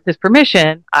 And with his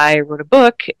permission, I wrote a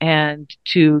book and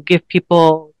to give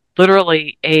people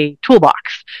literally a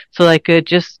toolbox so they could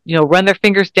just, run their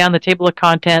fingers down the table of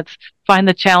contents, find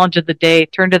the challenge of the day,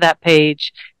 turn to that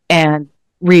page and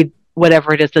read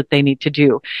whatever it is that they need to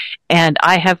do. And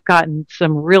I have gotten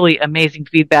some really amazing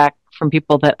feedback from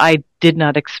people that I did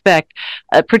not expect.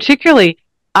 Particularly,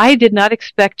 I did not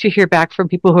expect to hear back from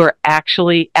people who are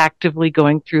actually actively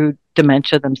going through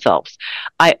dementia themselves.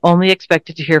 I only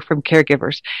expected to hear from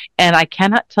caregivers. And I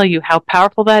cannot tell you how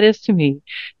powerful that is to me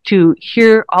to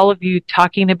hear all of you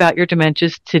talking about your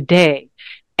dementias today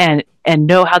and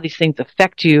know how these things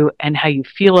affect you and how you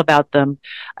feel about them.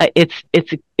 It's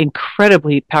an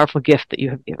incredibly powerful gift that you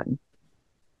have given.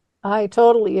 I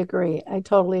totally agree.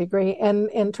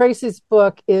 And Tracy's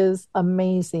book is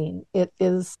amazing. It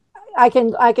is. I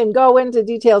can go into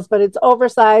details, but it's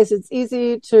oversized. It's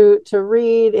easy to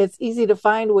read. It's easy to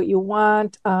find what you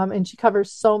want. And she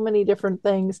covers so many different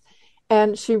things.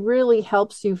 And she really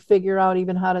helps you figure out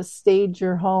even how to stage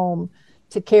your home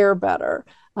to care better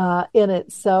in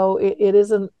it. So it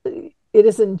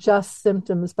isn't just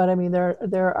symptoms, but I mean,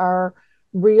 there are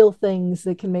real things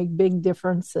that can make big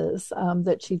differences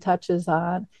that she touches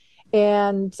on.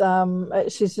 And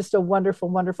she's just a wonderful,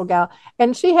 wonderful gal.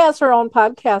 And she has her own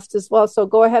podcast as well. So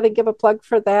go ahead and give a plug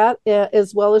for that,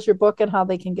 as well as your book and how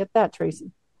they can get that,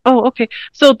 Tracy. Oh, okay.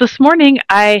 So this morning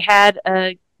I had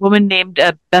a woman named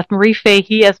Beth Marie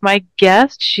Fahey as my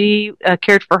guest. She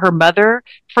cared for her mother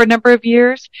for a number of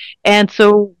years. And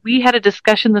so we had a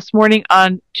discussion this morning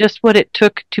on just what it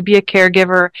took to be a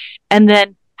caregiver and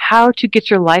then how to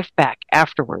get your life back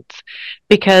afterwards.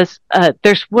 Because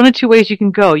there's one of two ways you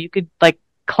can go. You could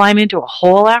climb into a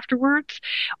hole afterwards,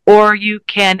 or you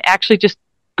can actually just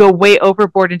go way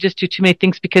overboard and just do too many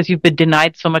things because you've been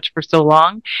denied so much for so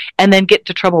long, and then get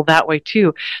into trouble that way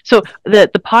too. So the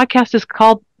podcast is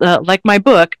called, like my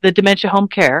book, The Dementia Home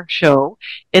Care Show.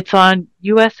 It's on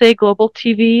USA Global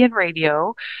TV and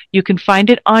radio. You can find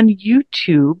it on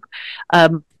YouTube,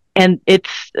 and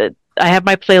it's I have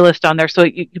my playlist on there, so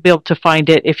you'll be able to find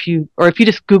it if you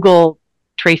just Google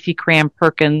Tracy Cram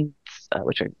Perkins,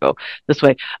 which I go this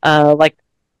way, like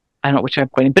I don't know which I'm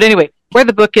pointing, but anyway, where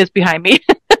the book is behind me.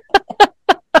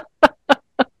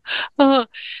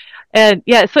 And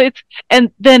yeah, so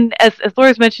and then as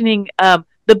Laura's mentioning,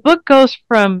 the book goes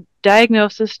from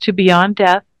diagnosis to beyond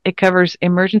death. It covers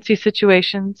emergency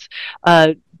situations,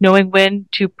 knowing when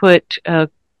to put,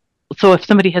 so if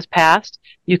somebody has passed,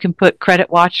 you can put credit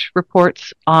watch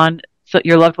reports on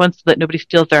your loved ones so that nobody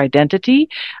steals their identity.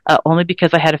 Only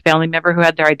because I had a family member who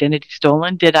had their identity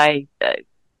stolen did I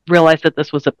realize that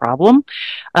this was a problem.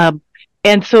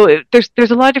 And so there's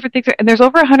a lot of different things, and there's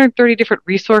over 130 different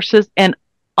resources. And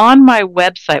on my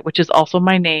website, which is also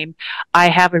my name, I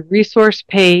have a resource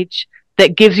page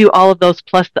that gives you all of those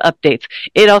plus the updates.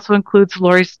 It also includes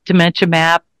Lori's dementia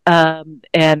map,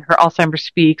 and her Alzheimer's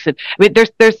Speaks. And I mean,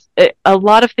 there's a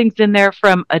lot of things in there,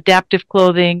 from adaptive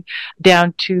clothing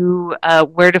down to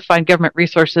where to find government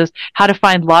resources, how to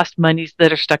find lost monies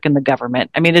that are stuck in the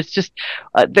government. I mean, it's just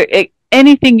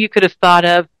anything you could have thought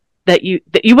of that you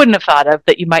wouldn't have thought of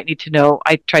that you might need to know,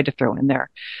 I tried to throw in there.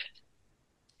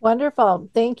 Wonderful.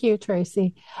 Thank you,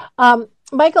 Tracy.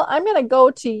 Michael, I'm going to go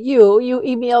to you. You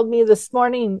emailed me this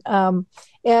morning,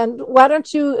 and why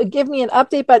don't you give me an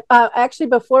update? But actually,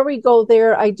 before we go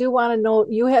there, I do want to know,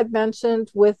 you had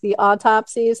mentioned with the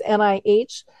autopsies,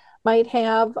 NIH might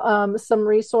have some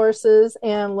resources,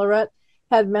 and Lorette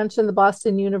had mentioned the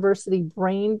Boston University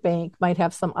Brain Bank might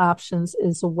have some options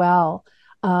as well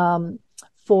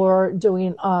for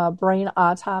doing brain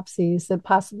autopsies that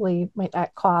possibly might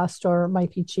not cost or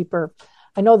might be cheaper.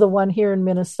 I know the one here in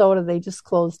Minnesota, they just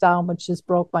closed down, which just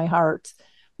broke my heart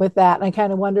with that. And I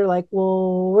kind of wonder, like,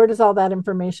 well, where does all that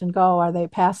information go? Are they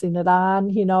passing it on?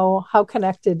 You know, how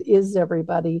connected is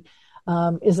everybody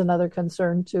is another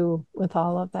concern too with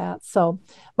all of that. So,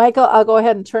 Michael, I'll go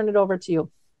ahead and turn it over to you.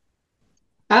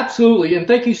 Absolutely. And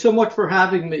thank you so much for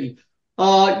having me.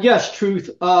 Yes, Truth.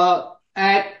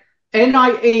 At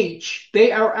NIH,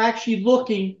 they are actually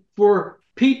looking for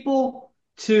people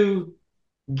to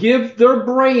give their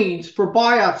brains for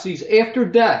biopsies after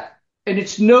death, and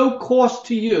it's no cost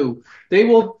to you. They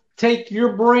will take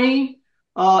your brain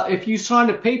if you sign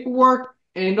the paperwork,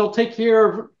 and they'll take care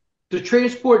of the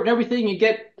transport and everything and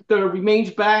get the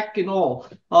remains back and all.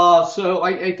 So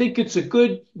I think it's a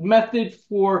good method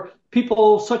for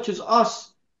people such as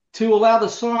us to allow the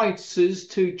sciences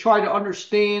to try to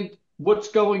understand what's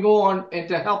going on and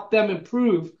to help them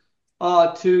improve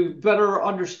to better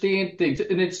understand things.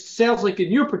 And it sounds like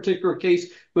in your particular case,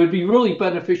 it would be really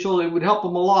beneficial. It would help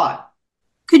them a lot.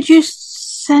 Could you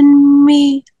send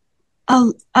me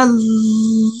a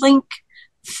link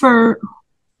for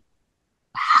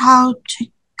how to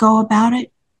go about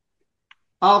it?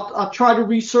 I'll try to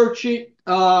research it.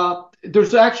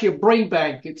 There's actually a brain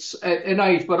bank. It's at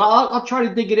NIH, but I'll try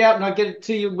to dig it out and I'll get it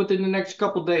to you within the next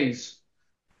couple of days.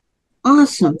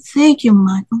 Awesome. Thank you,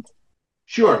 Michael.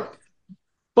 Sure.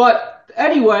 But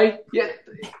anyway, yeah,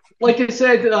 like I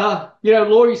said,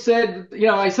 Lori said,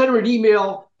 I sent her an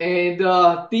email, and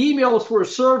the email was for a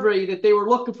survey that they were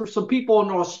looking for some people in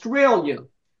Australia.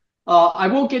 I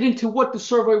won't get into what the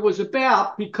survey was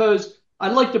about because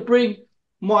I'd like to bring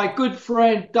my good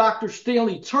friend, Dr.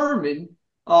 Stanley Turman,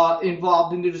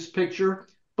 involved into this picture.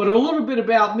 But a little bit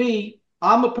about me.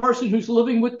 I'm a person who's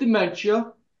living with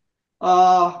dementia.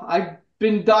 I've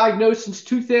been diagnosed since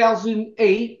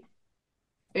 2008.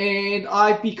 And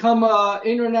I've become an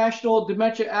international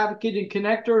dementia advocate and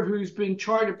connector who's been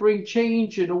trying to bring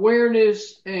change and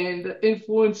awareness and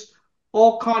influence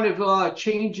all kind of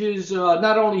changes,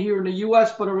 not only here in the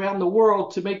U.S., but around the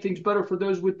world to make things better for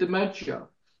those with dementia.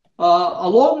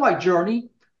 Along my journey,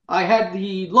 I had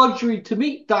the luxury to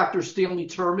meet Dr. Stanley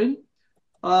Turman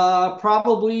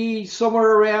probably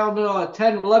somewhere around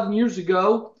 10, 11 years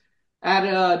ago at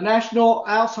a National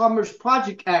Alzheimer's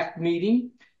Project Act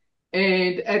meeting.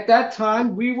 And at that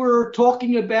time, we were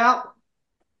talking about,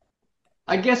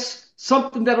 I guess,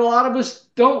 something that a lot of us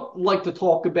don't like to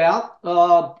talk about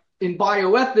in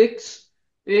bioethics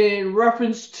in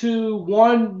reference to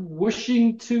one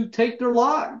wishing to take their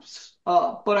lives.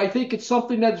 But I think it's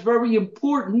something that's very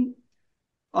important.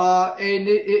 And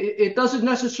it doesn't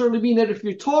necessarily mean that if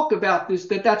you talk about this,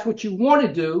 that that's what you want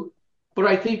to do. But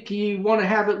I think you want to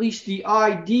have at least the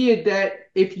idea that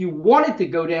if you wanted to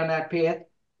go down that path,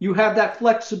 you have that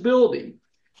flexibility.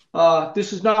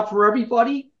 This is not for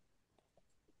everybody.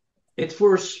 It's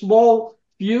for a small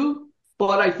few,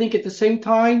 but I think at the same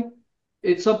time,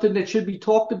 it's something that should be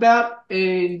talked about.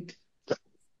 And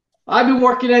I've been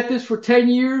working at this for 10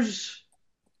 years,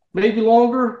 maybe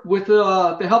longer, with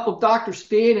the help of Dr.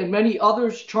 Stan and many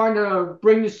others trying to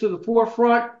bring this to the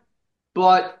forefront,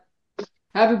 but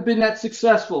haven't been that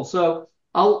successful. So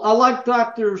I'll let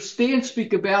Dr. Stan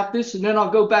speak about this, and then I'll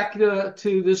go back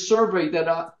to this survey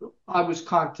that I was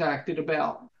contacted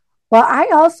about. Well, I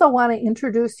also want to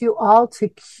introduce you all to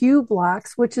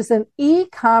Qblocks, which is an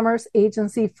e-commerce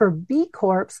agency for B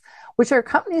Corps, which are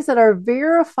companies that are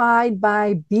verified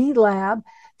by B Lab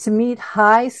to meet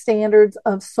high standards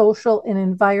of social and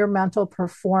environmental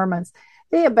performance.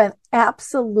 They have been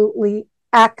absolutely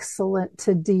excellent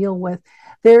to deal with.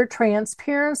 Their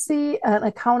transparency and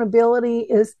accountability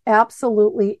is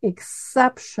absolutely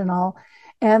exceptional.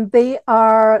 And they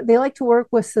like to work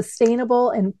with sustainable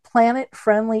and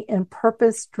planet-friendly and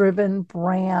purpose-driven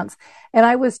brands. And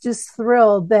I was just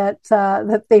thrilled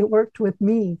that they worked with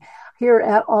me here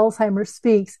at Alzheimer's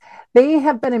Speaks. They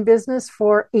have been in business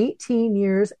for 18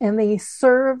 years and they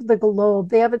serve the globe.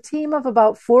 They have a team of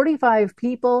about 45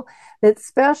 people that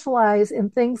specialize in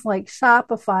things like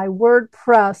Shopify,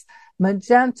 WordPress,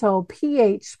 Magento,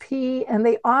 PHP, and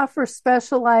they offer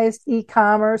specialized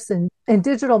e-commerce and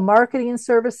digital marketing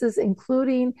services,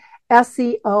 including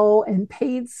SEO and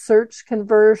paid search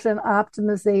conversion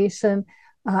optimization,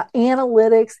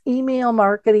 analytics, email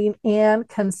marketing, and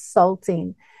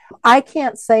consulting. I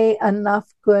can't say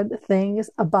enough good things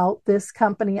about this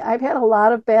company. I've had a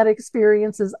lot of bad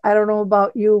experiences. I don't know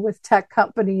about you with tech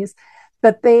companies,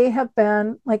 but they have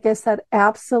been, like I said,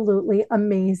 absolutely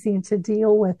amazing to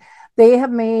deal with. They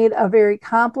have made a very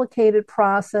complicated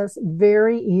process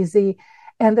very easy,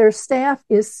 and their staff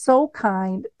is so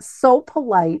kind, so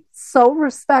polite, so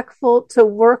respectful to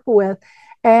work with.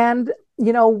 And,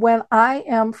 you know, when I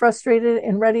am frustrated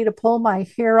and ready to pull my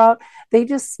hair out, they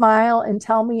just smile and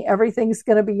tell me everything's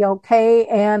going to be okay.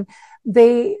 And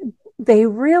they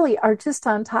really are just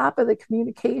on top of the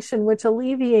communication, which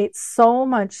alleviates so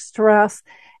much stress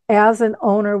as an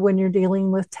owner when you're dealing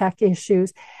with tech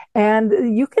issues.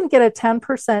 And you can get a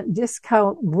 10%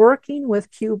 discount working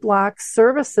with Qblock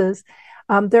services.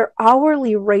 Their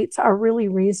hourly rates are really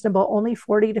reasonable, only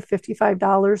 $40 to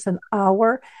 $55 an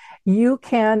hour. You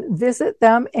can visit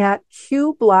them at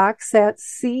Qblocks,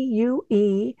 that's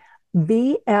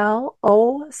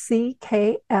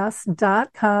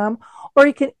CUEBLOCKS.com, or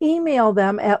you can email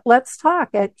them at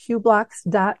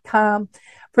letstalk@qblocks.com.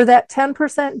 For that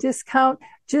 10% discount,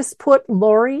 just put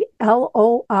Lori,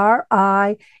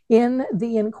 Lori, in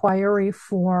the inquiry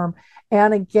form.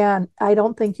 And again, I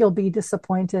don't think you'll be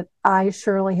disappointed. I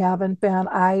surely haven't been.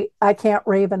 I can't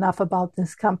rave enough about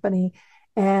this company.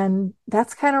 And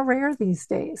that's kind of rare these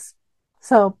days.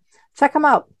 So check them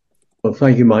out. Well,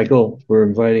 thank you, Michael, for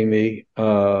inviting me,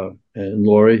 and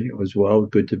Lori as well.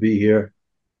 Good to be here.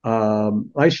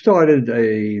 I started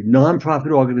a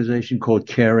nonprofit organization called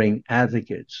Caring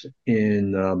Advocates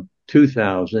in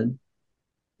 2000.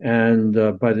 And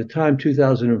by the time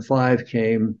 2005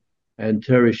 came and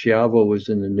Terry Schiavo was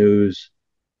in the news,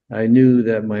 I knew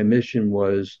that my mission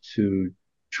was to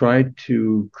try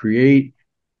to create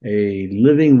a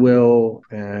living will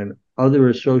and other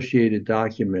associated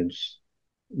documents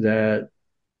that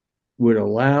would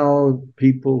allow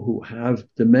people who have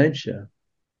dementia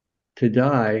to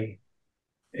die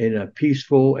in a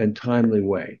peaceful and timely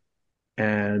way,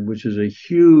 and which is a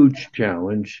huge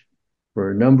challenge for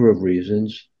a number of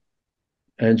reasons.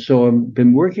 And so I've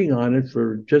been working on it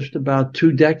for just about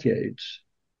 2 decades.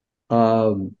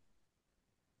 Michael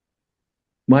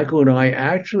and I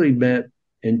actually met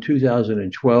in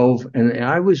 2012, and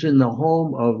I was in the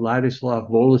home of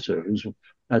Ladislav Volosa, who's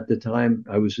at the time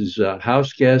I was his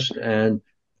house guest and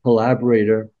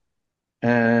collaborator.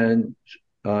 And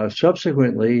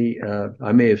subsequently,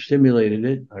 I may have stimulated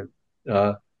it.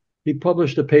 He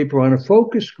published a paper on a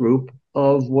focus group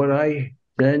of what I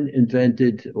then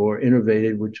invented or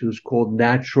innovated, which was called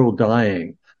natural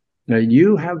dying. Now,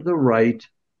 you have the right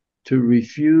to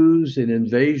refuse an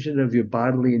invasion of your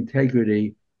bodily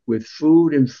integrity with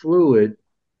food and fluid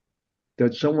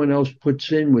that someone else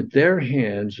puts in with their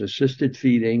hands, assisted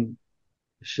feeding,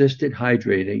 assisted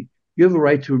hydrating. You have a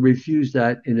right to refuse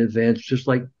that in advance, just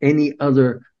like any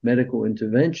other medical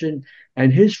intervention.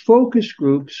 And his focus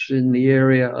groups in the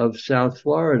area of South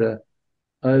Florida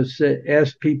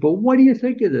asked people, what do you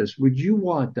think of this? Would you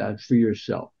want that for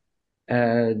yourself?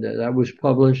 And that was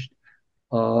published.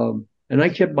 And I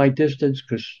kept my distance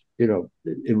because,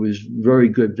 it was very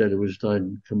good that it was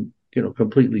done,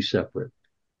 completely separate.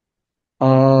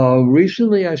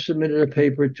 Recently, I submitted a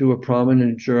paper to a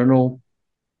prominent journal,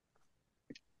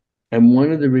 and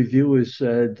one of the reviewers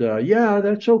said, yeah,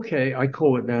 that's okay. I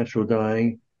call it natural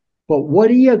dying. But what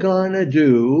are you going to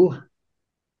do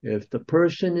if the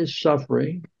person is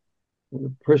suffering,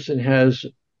 the person has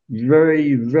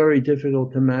very, very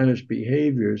difficult to manage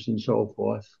behaviors and so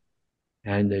forth,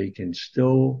 and they can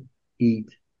still eat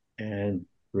and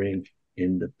drink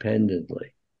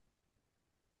independently?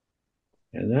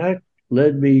 And that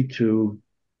led me to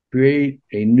create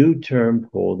a new term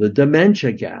called the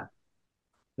dementia gap.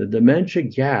 The dementia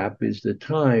gap is the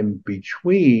time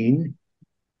between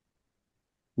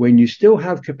when you still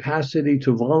have capacity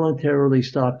to voluntarily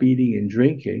stop eating and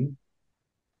drinking,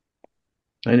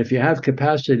 and if you have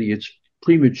capacity, it's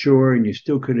premature and you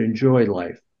still could enjoy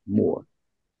life more.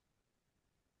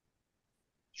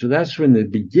 So that's when the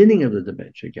beginning of the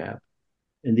dementia gap.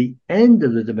 And the end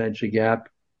of the dementia gap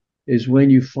is when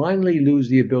you finally lose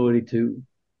the ability to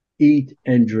eat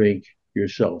and drink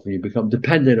yourself, and you become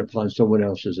dependent upon someone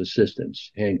else's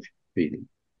assistance, hand feeding.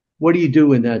 What do you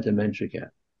do in that dementia gap?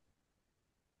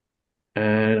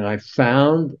 And I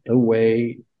found a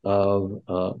way of,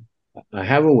 I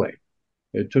have a way.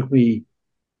 It took me,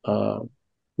 there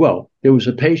was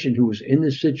a patient who was in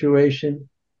this situation.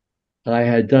 I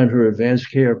had done her advanced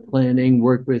care planning,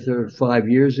 worked with her 5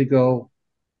 years ago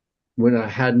when it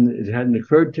hadn't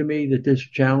occurred to me that this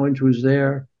challenge was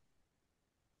there.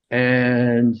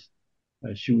 And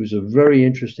she was a very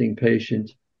interesting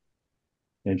patient,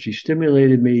 and she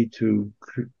stimulated me to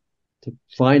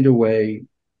find a way,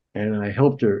 and I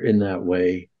helped her in that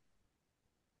way.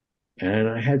 And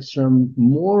I had some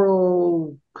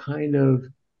moral kind of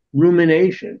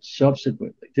ruminations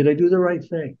subsequently. Did I do the right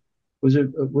thing? Was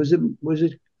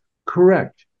it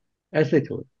correct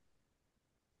ethically?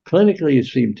 Clinically, it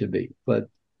seemed to be, but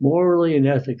morally and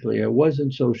ethically, I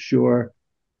wasn't so sure.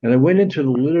 And I went into the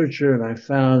literature and I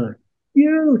found a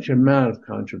huge amount of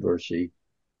controversy.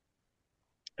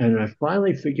 And I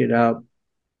finally figured out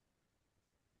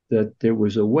that there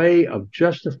was a way of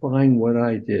justifying what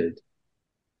I did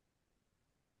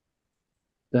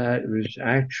that was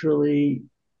actually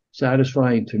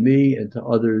satisfying to me and to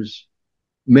others,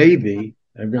 maybe.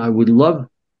 And I would love,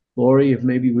 Lori, if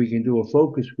maybe we can do a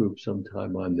focus group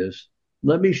sometime on this.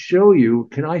 Let me show you.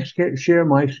 Can I share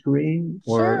my screen?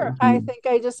 Sure. I think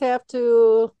I just have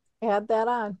to add that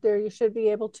on. There, you should be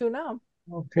able to now.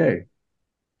 Okay.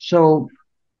 So,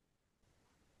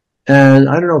 and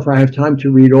I don't know if I have time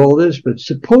to read all this, but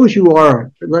suppose you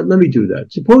are, let me do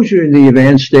that. Suppose you're in the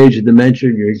advanced stage of dementia,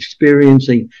 you're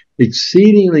experiencing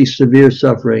exceedingly severe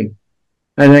suffering,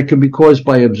 and that can be caused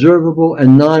by observable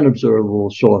and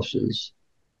non-observable sources.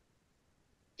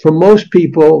 For most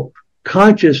people,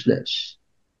 consciousness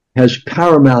has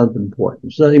paramount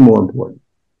importance, nothing more important.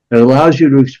 It allows you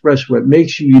to express what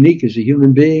makes you unique as a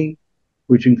human being,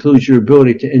 which includes your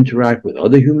ability to interact with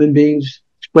other human beings,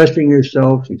 expressing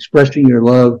yourself, expressing your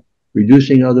love,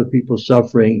 reducing other people's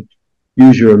suffering,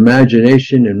 use your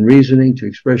imagination and reasoning to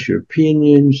express your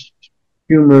opinions,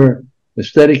 humor,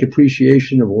 aesthetic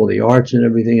appreciation of all the arts and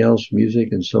everything else, music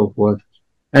and so forth,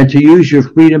 and to use your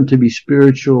freedom to be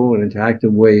spiritual and to act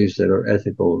in ways that are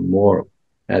ethical and moral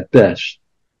at best.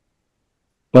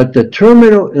 But the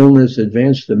terminal illness,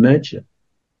 advanced dementia,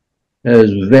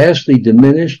 has vastly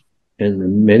diminished, and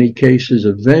in many cases,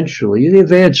 eventually, in the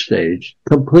advanced stage,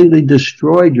 completely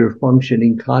destroyed your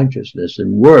functioning consciousness.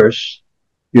 And worse,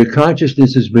 your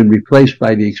consciousness has been replaced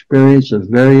by the experience of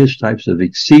various types of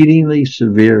exceedingly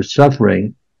severe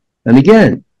suffering. And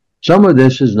again, some of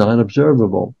this is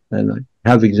non-observable, and I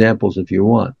have examples if you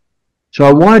want. So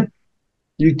I want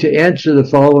you to answer the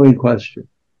following question.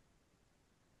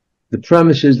 The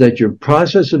premise is that your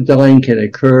process of dying can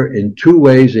occur in two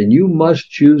ways, and you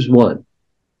must choose one.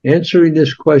 Answering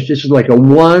this question, this is like a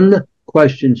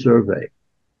one-question survey.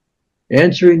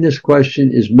 Answering this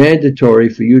question is mandatory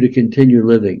for you to continue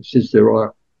living, since there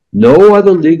are no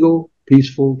other legal,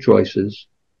 peaceful choices,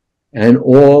 and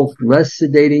all less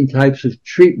sedating types of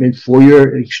treatment for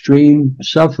your extreme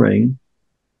suffering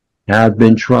have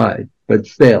been tried, but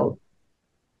failed.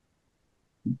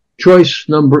 Choice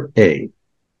number A.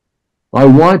 I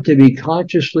want to be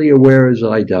consciously aware as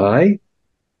I die,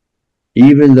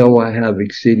 even though I have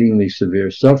exceedingly severe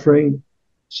suffering,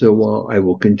 so while I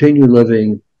will continue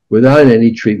living without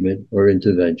any treatment or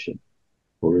intervention,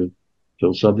 or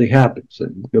until something happens.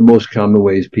 And the most common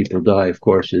ways people die, of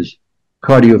course, is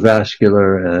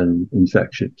cardiovascular and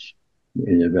infections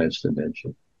in advanced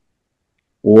dementia.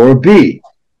 Or B,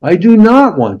 I do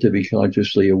not want to be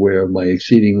consciously aware of my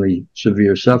exceedingly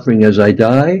severe suffering as I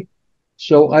die,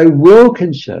 so I will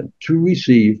consent to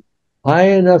receive high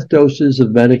enough doses of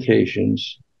medications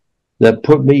that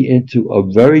put me into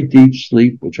a very deep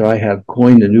sleep, which I have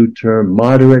coined the new term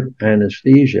moderate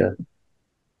anesthesia,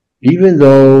 even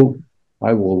though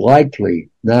I will likely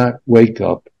not wake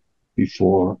up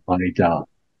before I die.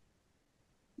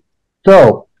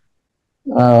 So,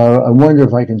 I wonder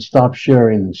if I can stop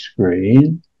sharing the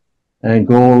screen and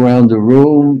go around the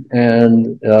room.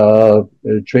 And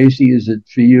Tracy, is it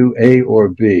for you A or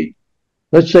B?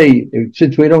 Let's say,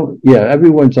 since we don't,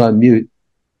 everyone's on mute.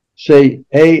 Say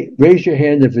A, raise your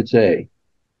hand if it's A.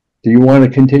 Do you want to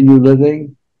continue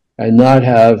living and not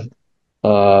have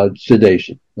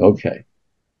sedation? Okay.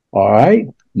 All right.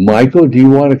 Michael, do you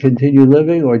want to continue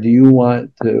living or do you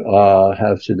want to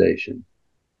have sedation?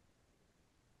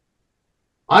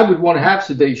 I would want to have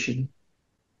sedation.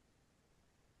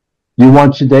 You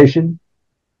want sedation?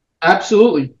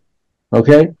 Absolutely.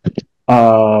 Okay.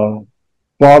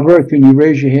 Barbara, can you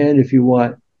raise your hand if you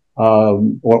want,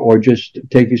 or just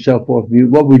take yourself off mute?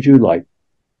 What would you like?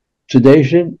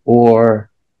 Sedation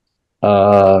or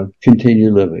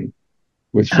continue living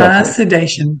with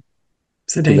suffering?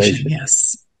 Sedation,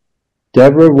 yes.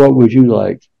 Deborah, what would you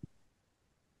like?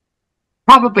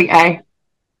 Probably A.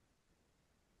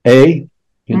 A,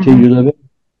 continue living?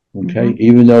 Okay,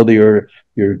 even though you're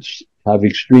have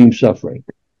extreme suffering.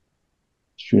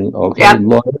 Okay, yeah.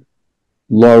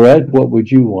 Laurette, what would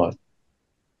you want?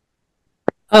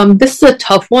 This is a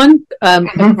tough one.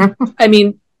 I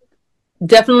mean,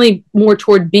 definitely more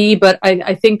toward B, but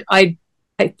I think I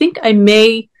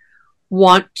may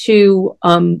want to,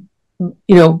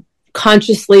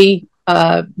 consciously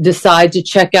decide to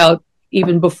check out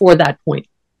even before that point.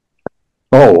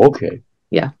 Oh, okay.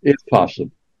 Yeah, if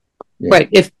possible. Yeah.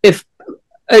 Right. If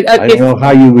I don't know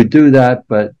how you would do that,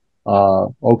 but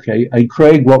okay. And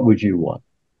Craig, what would you want?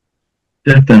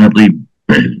 Definitely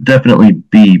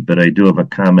B, but I do have a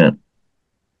comment.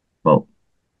 Well,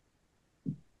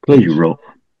 please. You wrote.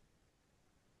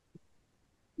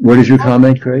 What is your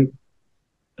comment, Craig?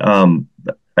 I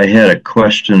had a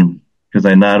question because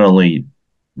I not only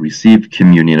receive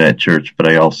communion at church, but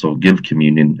I also give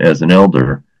communion as an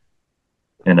elder.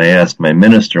 And I asked my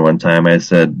minister one time, I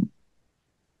said,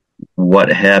 what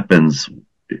happens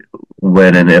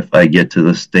when and if I get to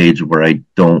the stage where I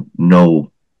don't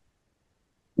know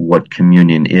what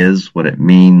communion is, what it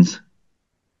means?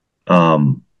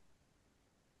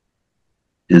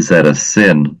 Is that a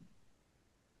sin,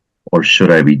 or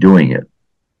should I be doing it?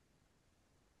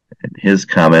 And his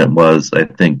comment was, I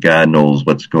think God knows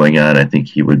what's going on. I think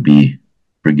he would be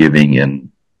forgiving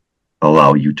and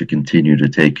allow you to continue to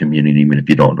take communion even if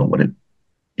you don't know what it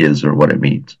is or what it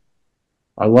means.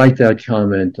 I like that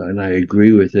comment, and I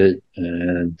agree with it.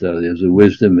 And there's a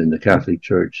wisdom in the Catholic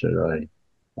Church that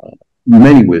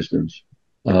many wisdoms,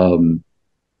 and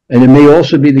it may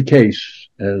also be the case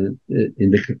that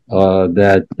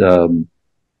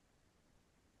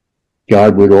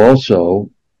God would also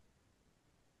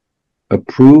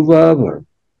approve of or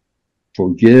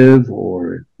forgive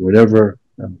or whatever,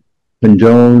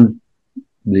 condone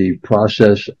the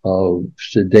process of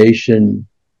sedation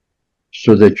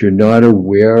so that you're not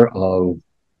aware of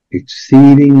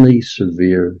exceedingly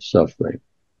severe suffering.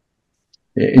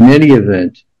 In any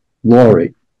event,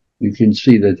 Lori, you can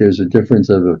see that there's a difference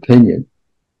of opinion,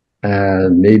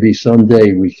 and maybe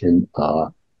someday we can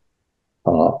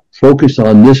focus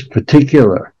on this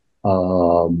particular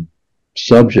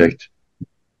subject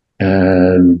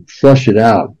and flush it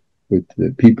out with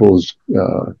the people's.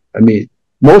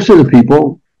 Most of the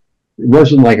people, it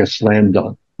wasn't like a slam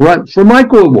dunk. Right, for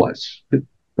Michael it was,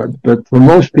 but for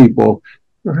most people,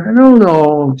 I don't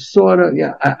know, sort of,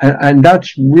 yeah, and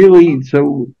that's really,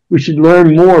 so we should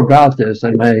learn more about this.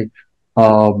 And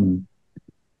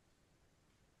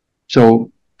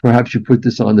so perhaps you put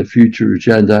this on the future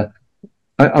agenda.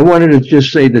 I wanted to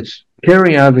just say that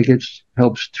Caring Advocates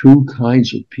helps two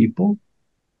kinds of people.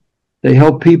 They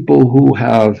help people who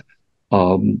have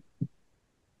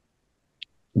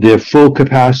their full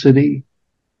capacity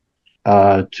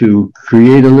to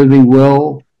create a living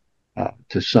will,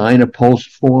 to sign a post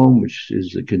form, which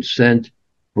is the consent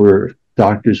for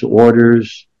doctor's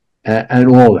orders, and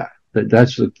all that.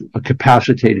 That's a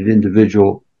capacitated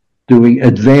individual doing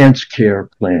advanced care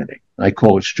planning. I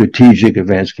call it strategic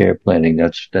advanced care planning.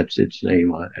 That's its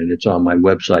name, and it's on my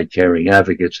website,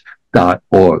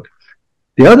 caringadvocates.org.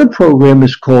 The other program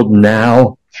is called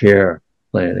Now Care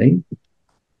Planning,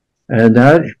 and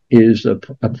that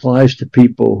applies to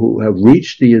people who have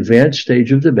reached the advanced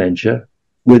stage of dementia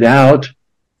without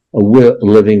a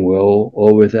living will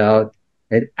or without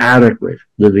an adequate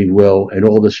living will and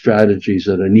all the strategies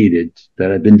that are needed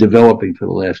that I've been developing for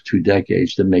the last 2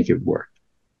 decades to make it work.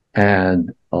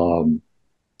 And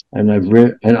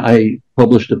I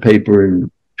published a paper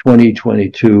in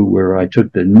 2022 where I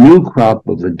took the new crop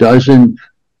of a dozen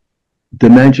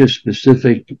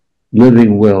dementia-specific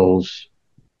living wills,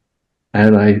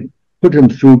 and I put them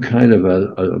through kind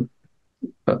of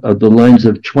the lens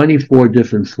of 24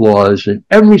 different flaws, and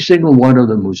every single one of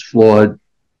them was flawed,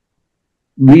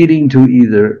 leading to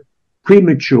either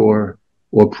premature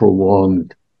or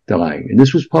prolonged dying. And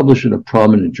this was published in a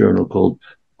prominent journal called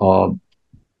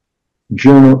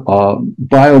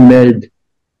Biomed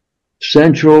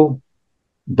Central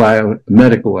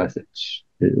Biomedical Ethics,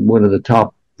 one of the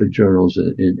top journals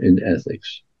in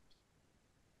ethics.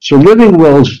 So living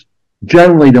wills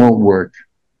generally don't work.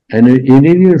 And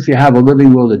even if you have a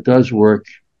living will that does work,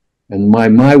 and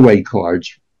my way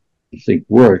cards, I think,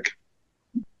 work,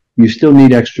 you still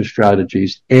need extra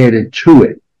strategies added to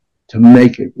it to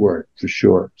make it work for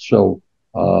sure. So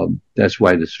that's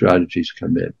why the strategies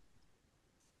come in.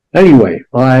 Anyway,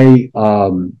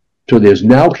 so there's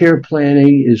now care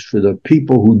planning is for the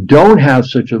people who don't have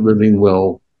such a living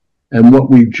will. And what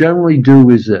we generally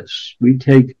do is this. We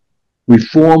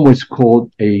form what's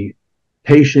called a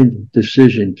patient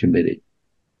decision committee.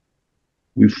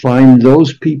 We find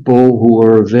those people who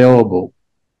are available,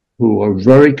 who are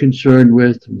very concerned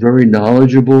with, very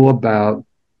knowledgeable about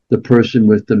the person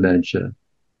with dementia,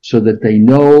 so that they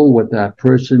know what that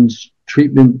person's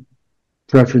treatment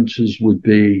preferences would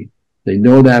be. They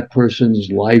know that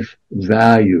person's life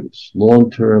values,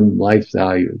 long-term life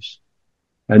values.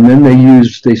 And then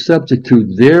they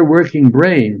substitute their working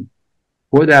brain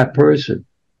for that person.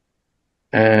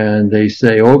 And they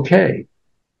say, okay,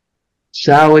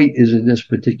 Sally is in this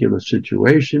particular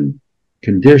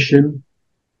condition.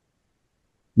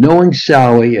 Knowing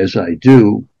Sally as I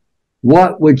do,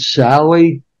 what would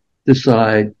Sally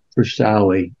decide for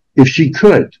Sally if she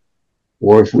could?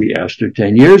 Or if we asked her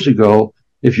 10 years ago,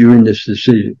 if you're in this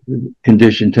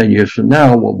condition 10 years from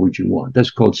now, what would you want?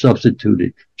 That's called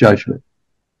substituted judgment.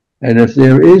 And if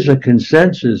there is a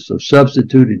consensus of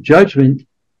substituted judgment,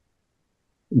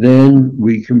 then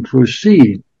we can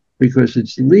proceed, because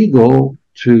it's legal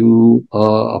to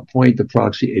appoint a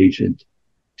proxy agent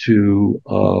to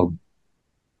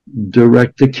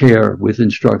direct the care with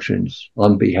instructions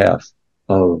on behalf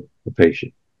of the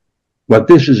patient. But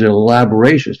this is an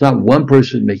elaboration. It's not one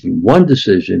person making one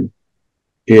decision.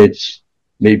 It's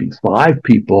maybe 5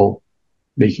 people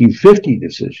making 50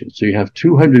 decisions. So you have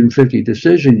 250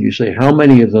 decisions. You say, how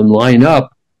many of them line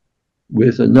up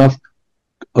with enough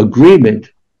agreement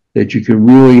that you can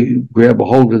really grab a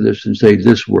hold of this and say,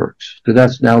 this works? So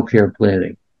that's now care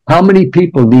planning. How many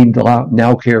people need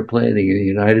now care planning in the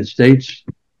United States?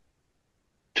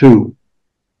 2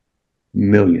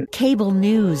 million. Cable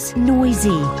news,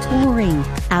 noisy, boring,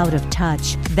 out of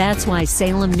touch. That's why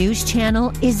Salem News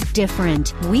Channel is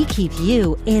different. We keep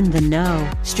you in the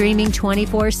know. Streaming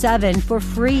 24/7 for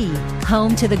free.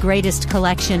 Home to the greatest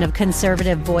collection of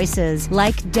conservative voices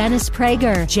like Dennis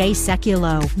Prager, Jay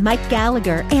Sekulow, Mike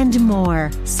Gallagher, and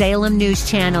more. Salem News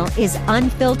Channel is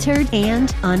unfiltered and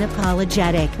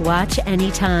unapologetic. Watch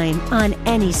anytime on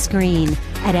any screen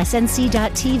at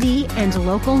snc.tv and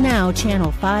Local Now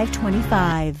Channel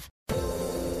 525.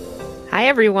 Hi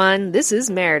everyone, this is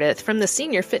Meredith from the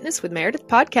Senior Fitness with Meredith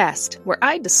podcast, where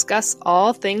I discuss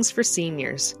all things for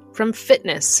seniors. From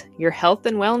fitness, your health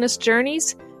and wellness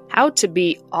journeys, how to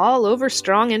be all over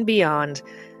strong and beyond.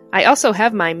 I also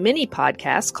have my mini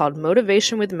podcast called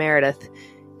Motivation with Meredith.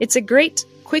 It's a great,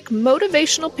 quick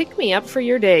motivational pick-me-up for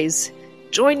your days.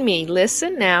 Join me,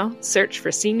 listen now, search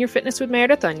for Senior Fitness with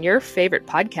Meredith on your favorite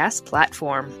podcast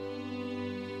platform.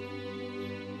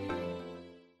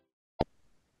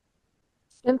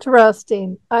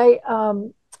 Interesting. I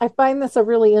find this a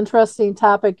really interesting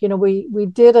topic. You know, we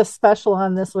did a special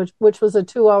on this, which was a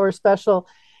 2-hour special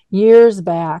years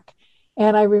back.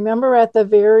 And I remember at the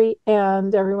very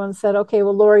end, everyone said, okay,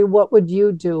 well, Lori, what would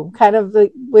you do? Kind of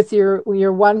with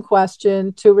your one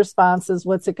question, 2 responses,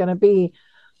 what's it going to be?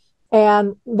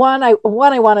 And one I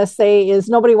want to say is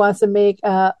nobody wants to make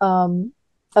a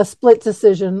split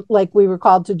decision like we were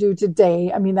called to do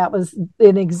today. I mean, that was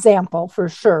an example for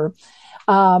sure.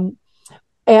 And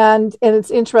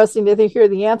it's interesting to hear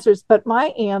the answers, but my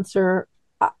answer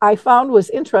I found was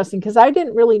interesting because I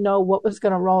didn't really know what was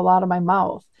going to roll out of my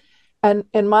mouth. And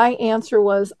my answer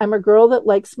was, I'm a girl that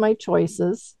likes my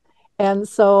choices. And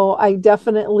so I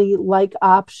definitely like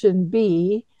option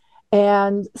B.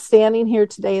 And standing here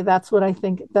today, that's what I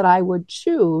think that I would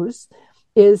choose,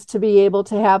 is to be able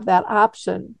to have that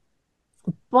option.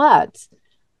 But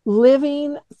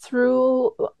living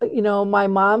through, my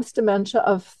mom's dementia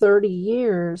of 30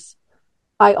 years,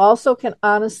 I also can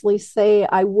honestly say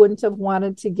I wouldn't have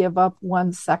wanted to give up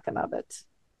 1 second of it.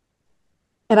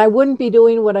 And I wouldn't be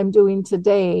doing what I'm doing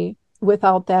today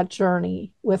without that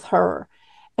journey with her.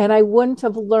 And I wouldn't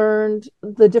have learned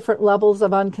the different levels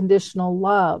of unconditional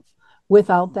love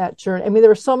without that journey. I mean, there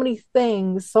were so many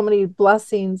things, so many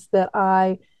blessings that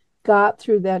I got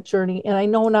through that journey. And I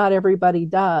know not everybody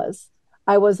does.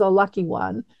 I was a lucky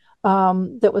one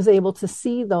that was able to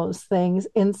see those things.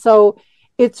 And so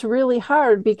it's really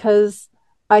hard because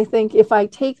I think if I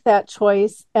take that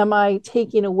choice, am I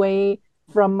taking away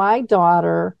from my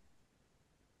daughter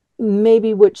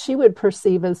maybe what she would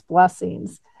perceive as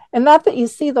blessings? And not that you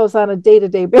see those on a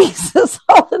day-to-day basis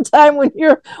all the time when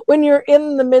you're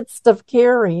in the midst of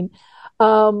caring,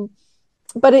 but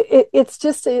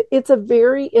it's a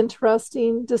very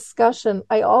interesting discussion.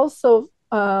 I also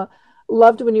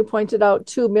loved when you pointed out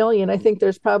 2 million. I think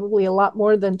there's probably a lot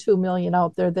more than 2 million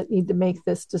out there that need to make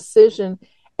this decision.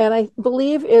 And I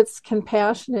believe it's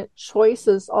compassionate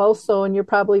choices also, and you're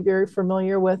probably very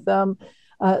familiar with them,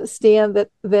 Stan,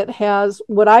 that has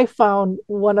what I found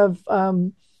one of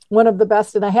the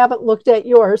best. And I haven't looked at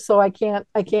yours, so I can't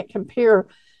compare.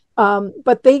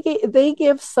 But they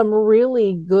give some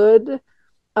really good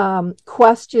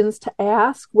questions to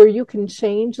ask where you can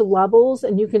change levels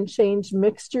and you can change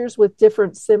mixtures with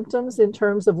different symptoms in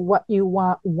terms of what you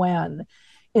want when.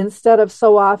 Instead of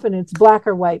so often it's black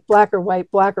or white, black or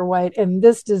white, black or white. And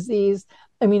this disease,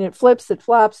 I mean, it flips, it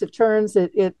flops, it turns,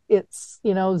 it's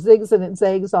zigs and it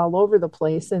zags all over the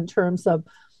place in terms of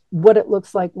what it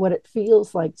looks like, what it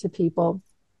feels like to people.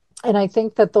 And I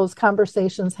think that those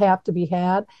conversations have to be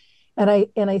had. And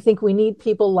I think we need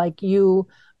people like you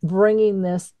bringing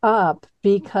this up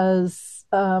because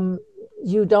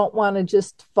you don't want to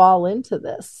just fall into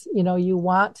this. You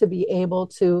want to be able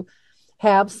to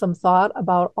have some thought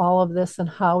about all of this and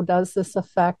how does this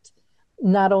affect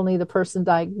not only the person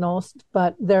diagnosed,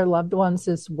 but their loved ones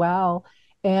as well.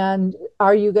 And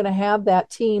are you going to have that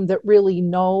team that really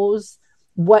knows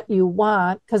what you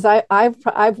want? Because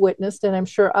I've witnessed, and I'm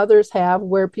sure others have,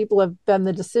 where people have been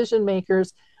the decision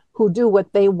makers who do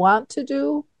what they want to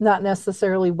do, not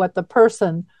necessarily what the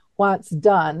person wants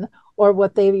done or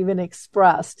what they've even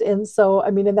expressed. And so,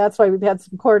 and that's why we've had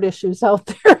some court issues out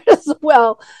there as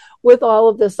well with all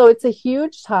of this. So it's a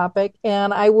huge topic,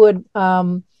 and I would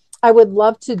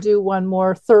love to do one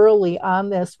more thoroughly on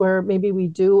this, where maybe we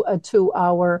do a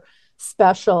 2-hour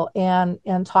special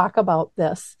and talk about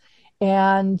this.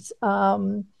 And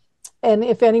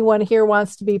if anyone here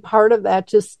wants to be part of that,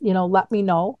 just let me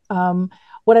know.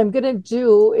 What I'm going to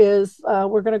do is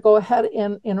we're going to go ahead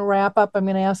and wrap up. I'm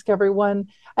going to ask everyone.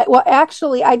 Well,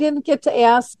 actually, I didn't get to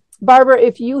ask Barbara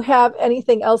if you have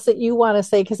anything else that you want to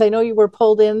say, because I know you were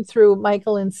pulled in through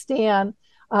Michael and Stan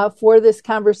for this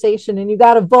conversation, and you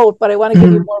got to vote, but I want to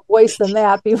give you more voice than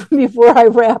that before I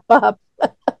wrap up.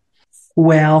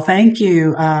 Well, thank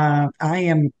you. I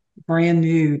am brand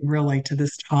new, really, to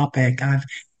this topic. I've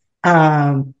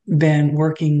been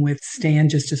working with Stan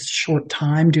just a short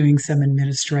time, doing some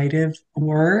administrative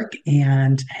work,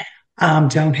 and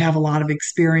don't have a lot of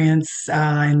experience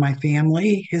in my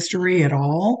family history at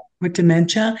all with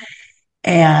dementia.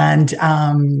 And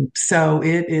so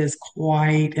it is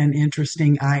quite an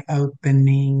interesting,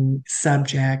 eye-opening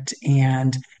subject.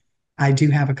 And I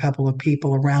do have a couple of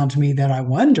people around me that I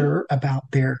wonder about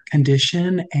their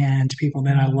condition, and people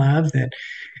that I love that,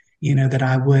 that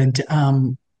I would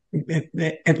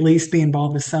at least be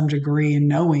involved to some degree in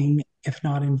knowing, if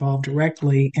not involved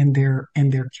directly in their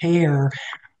care.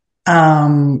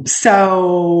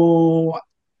 So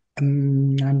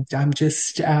I'm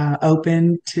just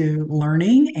open to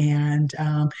learning, and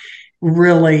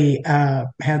really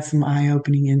had some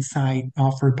eye-opening insight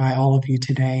offered by all of you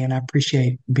today, and I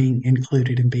appreciate being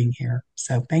included and being here.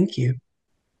 So thank you.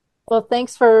 Well,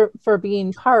 thanks for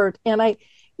being part. And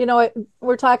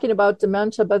we're talking about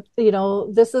dementia, but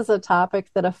this is a topic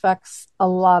that affects a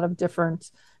lot of different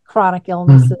chronic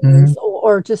illnesses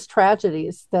or just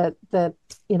tragedies that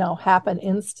happen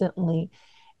instantly.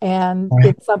 And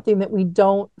it's something that we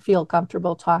don't feel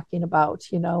comfortable talking about.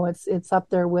 It's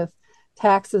up there with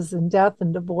taxes and death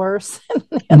and divorce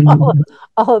and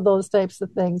all of those types of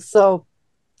things. So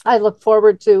I look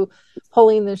forward to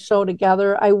pulling this show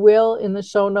together. I will, in the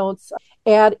show notes,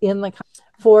 add in the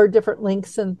 4 different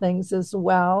links and things as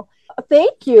well.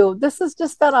 Thank you. This has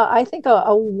just been, I think,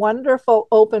 a wonderful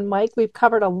open mic. We've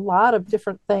covered a lot of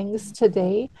different things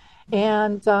today.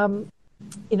 And,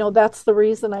 that's the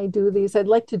reason I do these. I'd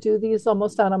like to do these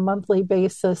almost on a monthly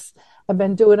basis. I've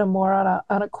been doing them more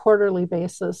on a quarterly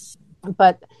basis.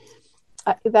 But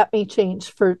that may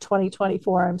change for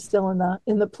 2024. I'm still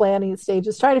in the planning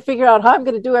stages, trying to figure out how I'm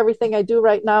going to do everything I do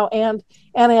right now and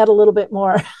add a little bit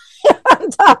more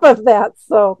on top of that.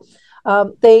 So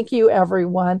thank you,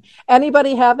 everyone.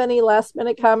 Anybody have any last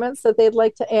minute comments that they'd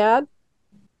like to add?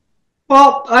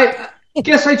 Well, I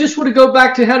guess I just want to go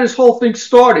back to how this whole thing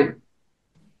started.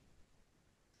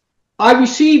 I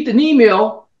received an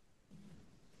email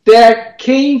that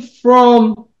came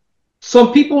from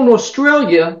some people in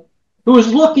Australia who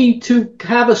was looking to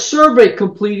have a survey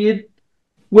completed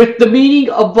with the meaning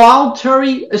of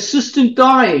voluntary assisted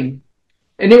dying.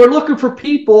 And they were looking for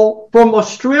people from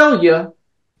Australia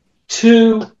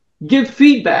to give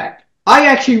feedback. I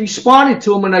actually responded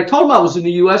to them and I told them I was in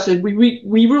the U.S. and we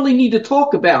really need to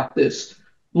talk about this.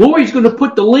 Lori's going to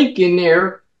put the link in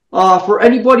there for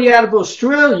anybody out of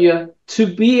Australia to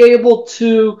be able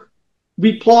to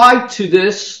reply to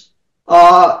this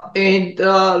and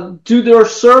do their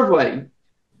survey.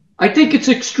 I think it's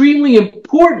extremely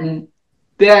important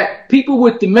that people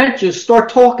with dementia start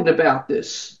talking about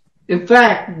this. In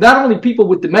fact, not only people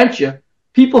with dementia,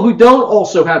 people who don't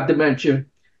also have dementia.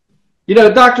 You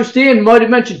know, Dr. Stan might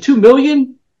have mentioned 2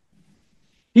 million.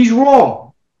 He's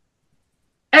wrong.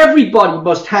 Everybody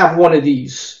must have one of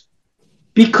these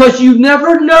because you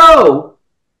never know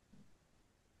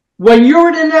when you're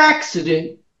in an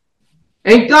accident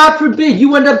and God forbid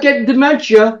you end up getting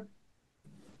dementia.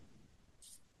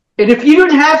 And if you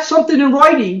don't have something in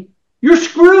writing, you're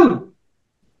screwed.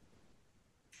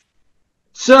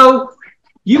 So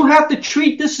you have to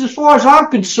treat this, as far as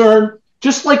I'm concerned,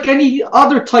 just like any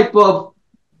other type of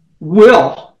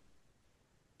will.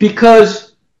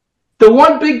 Because the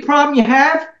one big problem you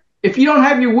have, if you don't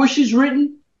have your wishes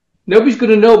written, nobody's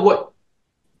going to know what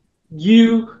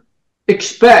you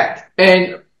expect.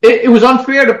 And it was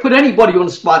unfair to put anybody on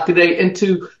the spot today and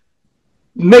to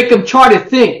make them try to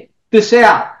think this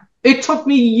out. It took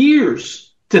me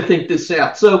years to think this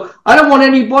out. So I don't want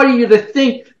anybody to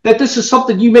think that this is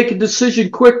something you make a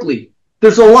decision quickly.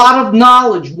 There's a lot of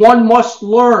knowledge one must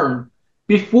learn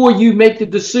before you make the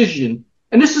decision.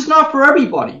 And this is not for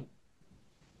everybody.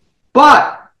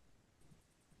 But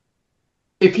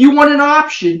if you want an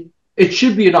option, it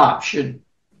should be an option.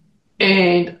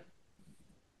 And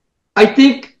I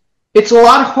think it's a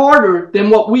lot harder than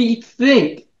what we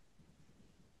think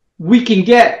we can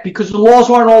get because the laws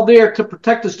aren't all there to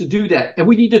protect us to do that. And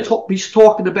we need to be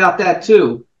talking about that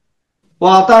too.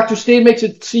 While Dr. Stan makes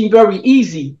it seem very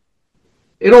easy,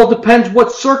 it all depends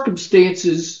what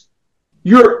circumstances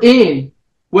you're in,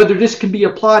 whether this can be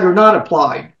applied or not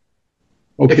applied.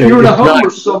 Okay, if you're in a home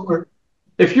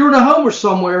or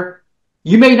somewhere,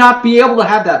 you may not be able to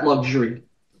have that luxury.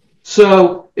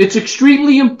 So it's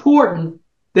extremely important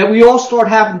that we all start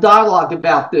having dialogue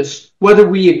about this, whether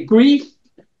we agree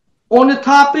on the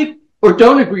topic or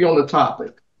don't agree on the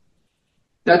topic.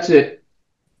 That's it.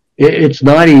 It's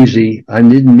not easy. I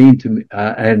didn't mean to,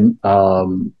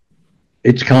 and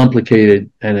it's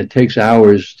complicated, and it takes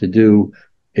hours to do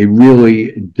a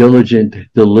really diligent,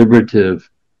 deliberative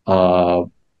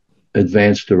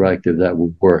advance directive that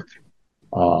will work.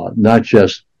 Not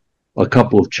just a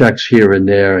couple of checks here and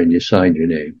there, and you signed your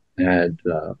name. And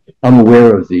I'm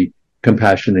aware of the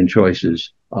compassion and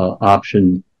choices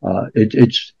option.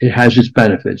 It has its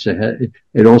benefits.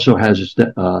 It also has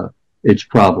its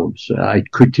problems. I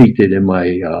critiqued it in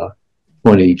my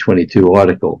 2022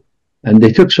 article, and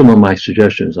they took some of my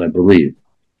suggestions, I believe.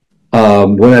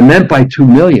 What I meant by 2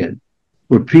 million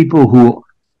were people who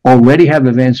already have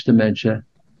advanced dementia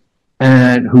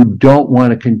and who don't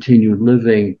want to continue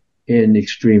living in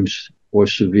extreme or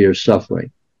severe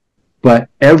suffering. But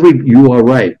you are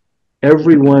right.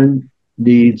 Everyone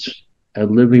needs a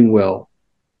living will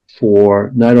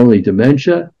for not only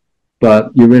dementia,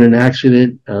 but you're in an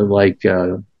accident like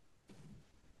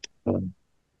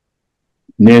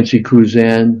Nancy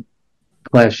Cruzan,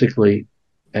 classically,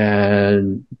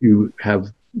 and you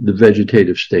have the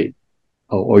vegetative state,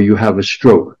 or you have a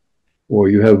stroke, or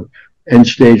you have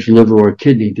end-stage liver or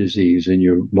kidney disease in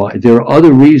your mind. There are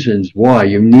other reasons why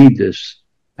you need this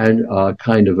and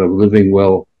kind of a living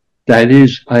will. That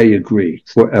is, I agree,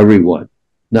 for everyone,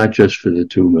 not just for the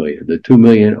 2 million. The 2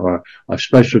 million are a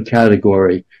special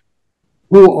category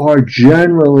who are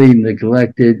generally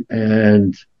neglected,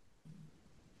 and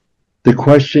the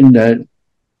question that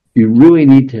you really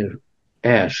need to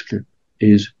ask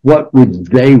is, what would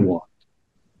they want?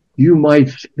 You might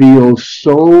feel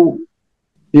so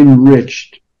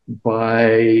enriched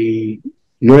by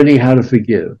learning how to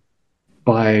forgive,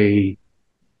 by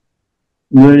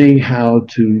learning how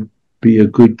to be a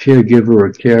good caregiver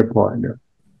or care partner.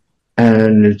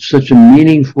 And it's such a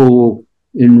meaningful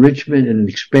enrichment and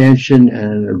expansion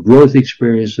and a growth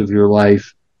experience of your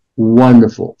life,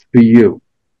 wonderful for you.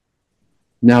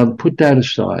 Now put that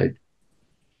aside.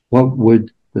 What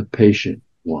would the patient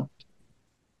want?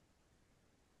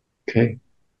 Okay.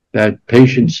 That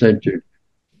patient-centered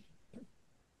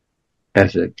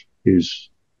ethic is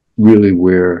really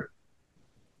where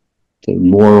the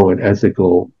moral and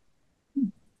ethical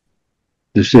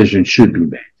decision should be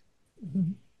made.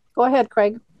 Go ahead,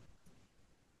 Craig.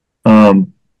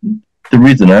 The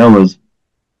reason I was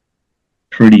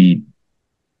pretty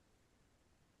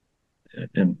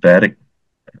emphatic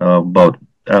about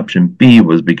option B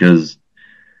was because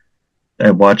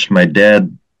I watched my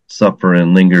dad suffer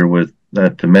and linger with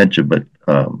not dementia, but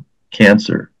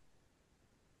cancer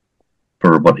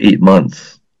for about 8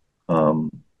 months.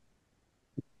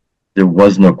 There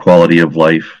was no quality of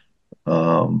life.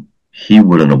 He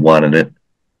wouldn't have wanted it.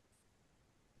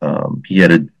 He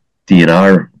had a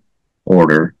DNR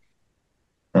order,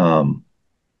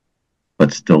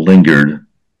 but still lingered.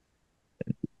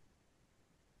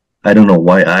 I don't know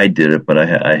why I did it, but I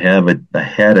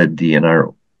had a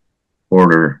DNR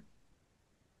order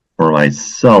for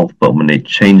myself, but when they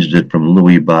changed it from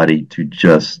Lewy body to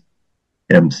just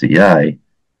MCI,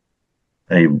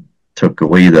 I took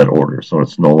away that order, so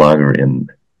it's no longer in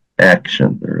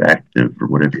action or active or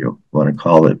whatever you want to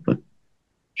call it. But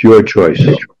it's your choice.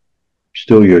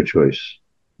 Still your choice.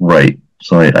 Right.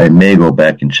 So I may go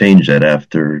back and change that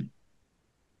after,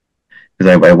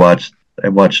 because I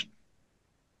watched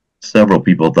several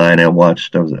people die, and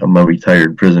I'm a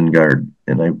retired prison guard,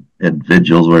 and I had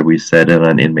vigils where we sat in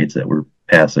on inmates that were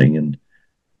passing, and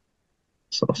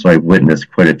so I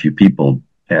witnessed quite a few people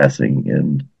passing,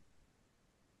 and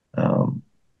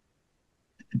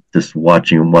just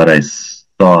watching what I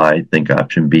saw, I think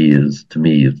option B is, to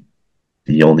me, is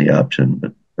the only option,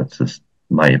 but that's just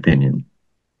my opinion.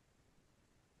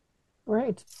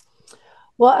 Right.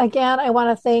 Well, again, I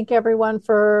want to thank everyone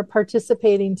for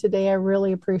participating today. I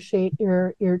really appreciate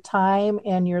your time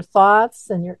and your thoughts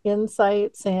and your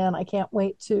insights, and I can't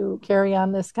wait to carry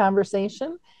on this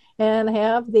conversation and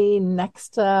have the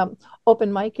next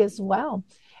open mic as well.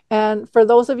 And for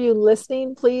those of you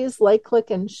listening, please like, click,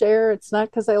 and share. It's not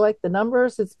because I like the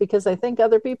numbers. It's because I think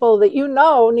other people that you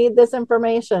know need this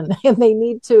information, and they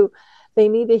need to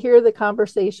hear the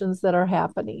conversations that are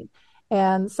happening.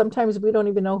 And sometimes we don't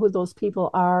even know who those people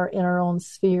are in our own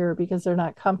sphere because they're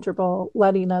not comfortable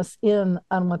letting us in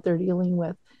on what they're dealing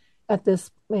with at this,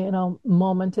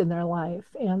 moment in their life.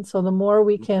 And so the more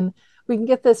we can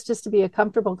get this just to be a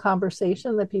comfortable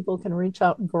conversation that people can reach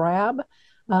out and grab,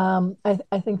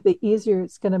 I think the easier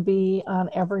it's going to be on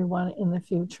everyone in the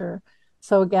future.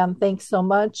 So again, thanks so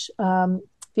much.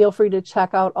 Feel free to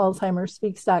check out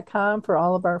alzheimersspeaks.com for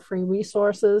all of our free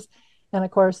resources. And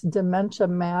of course, Dementia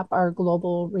Map, our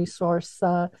global resource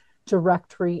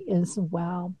directory as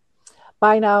well.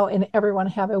 Bye now, and everyone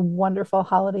have a wonderful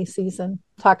holiday season.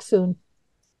 Talk soon.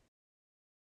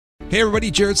 Hey everybody,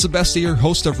 Jared Sebestier,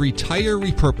 host of Retire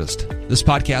Repurposed. This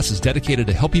podcast is dedicated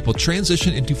to help people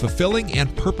transition into fulfilling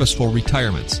and purposeful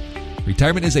retirements.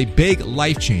 Retirement is a big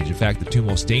life change. In fact, the two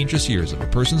most dangerous years of a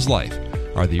person's life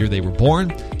are the year they were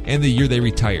born and the year they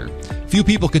retire. Few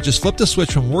people could just flip the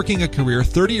switch from working a career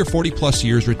 30 or 40 plus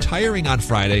years, retiring on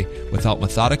Friday without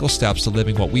methodical steps to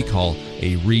living what we call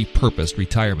a repurposed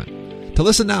retirement. To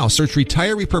listen now, search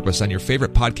Retire Repurposed on your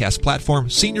favorite podcast platform,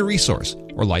 Senior Resource,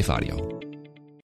 or Life Audio.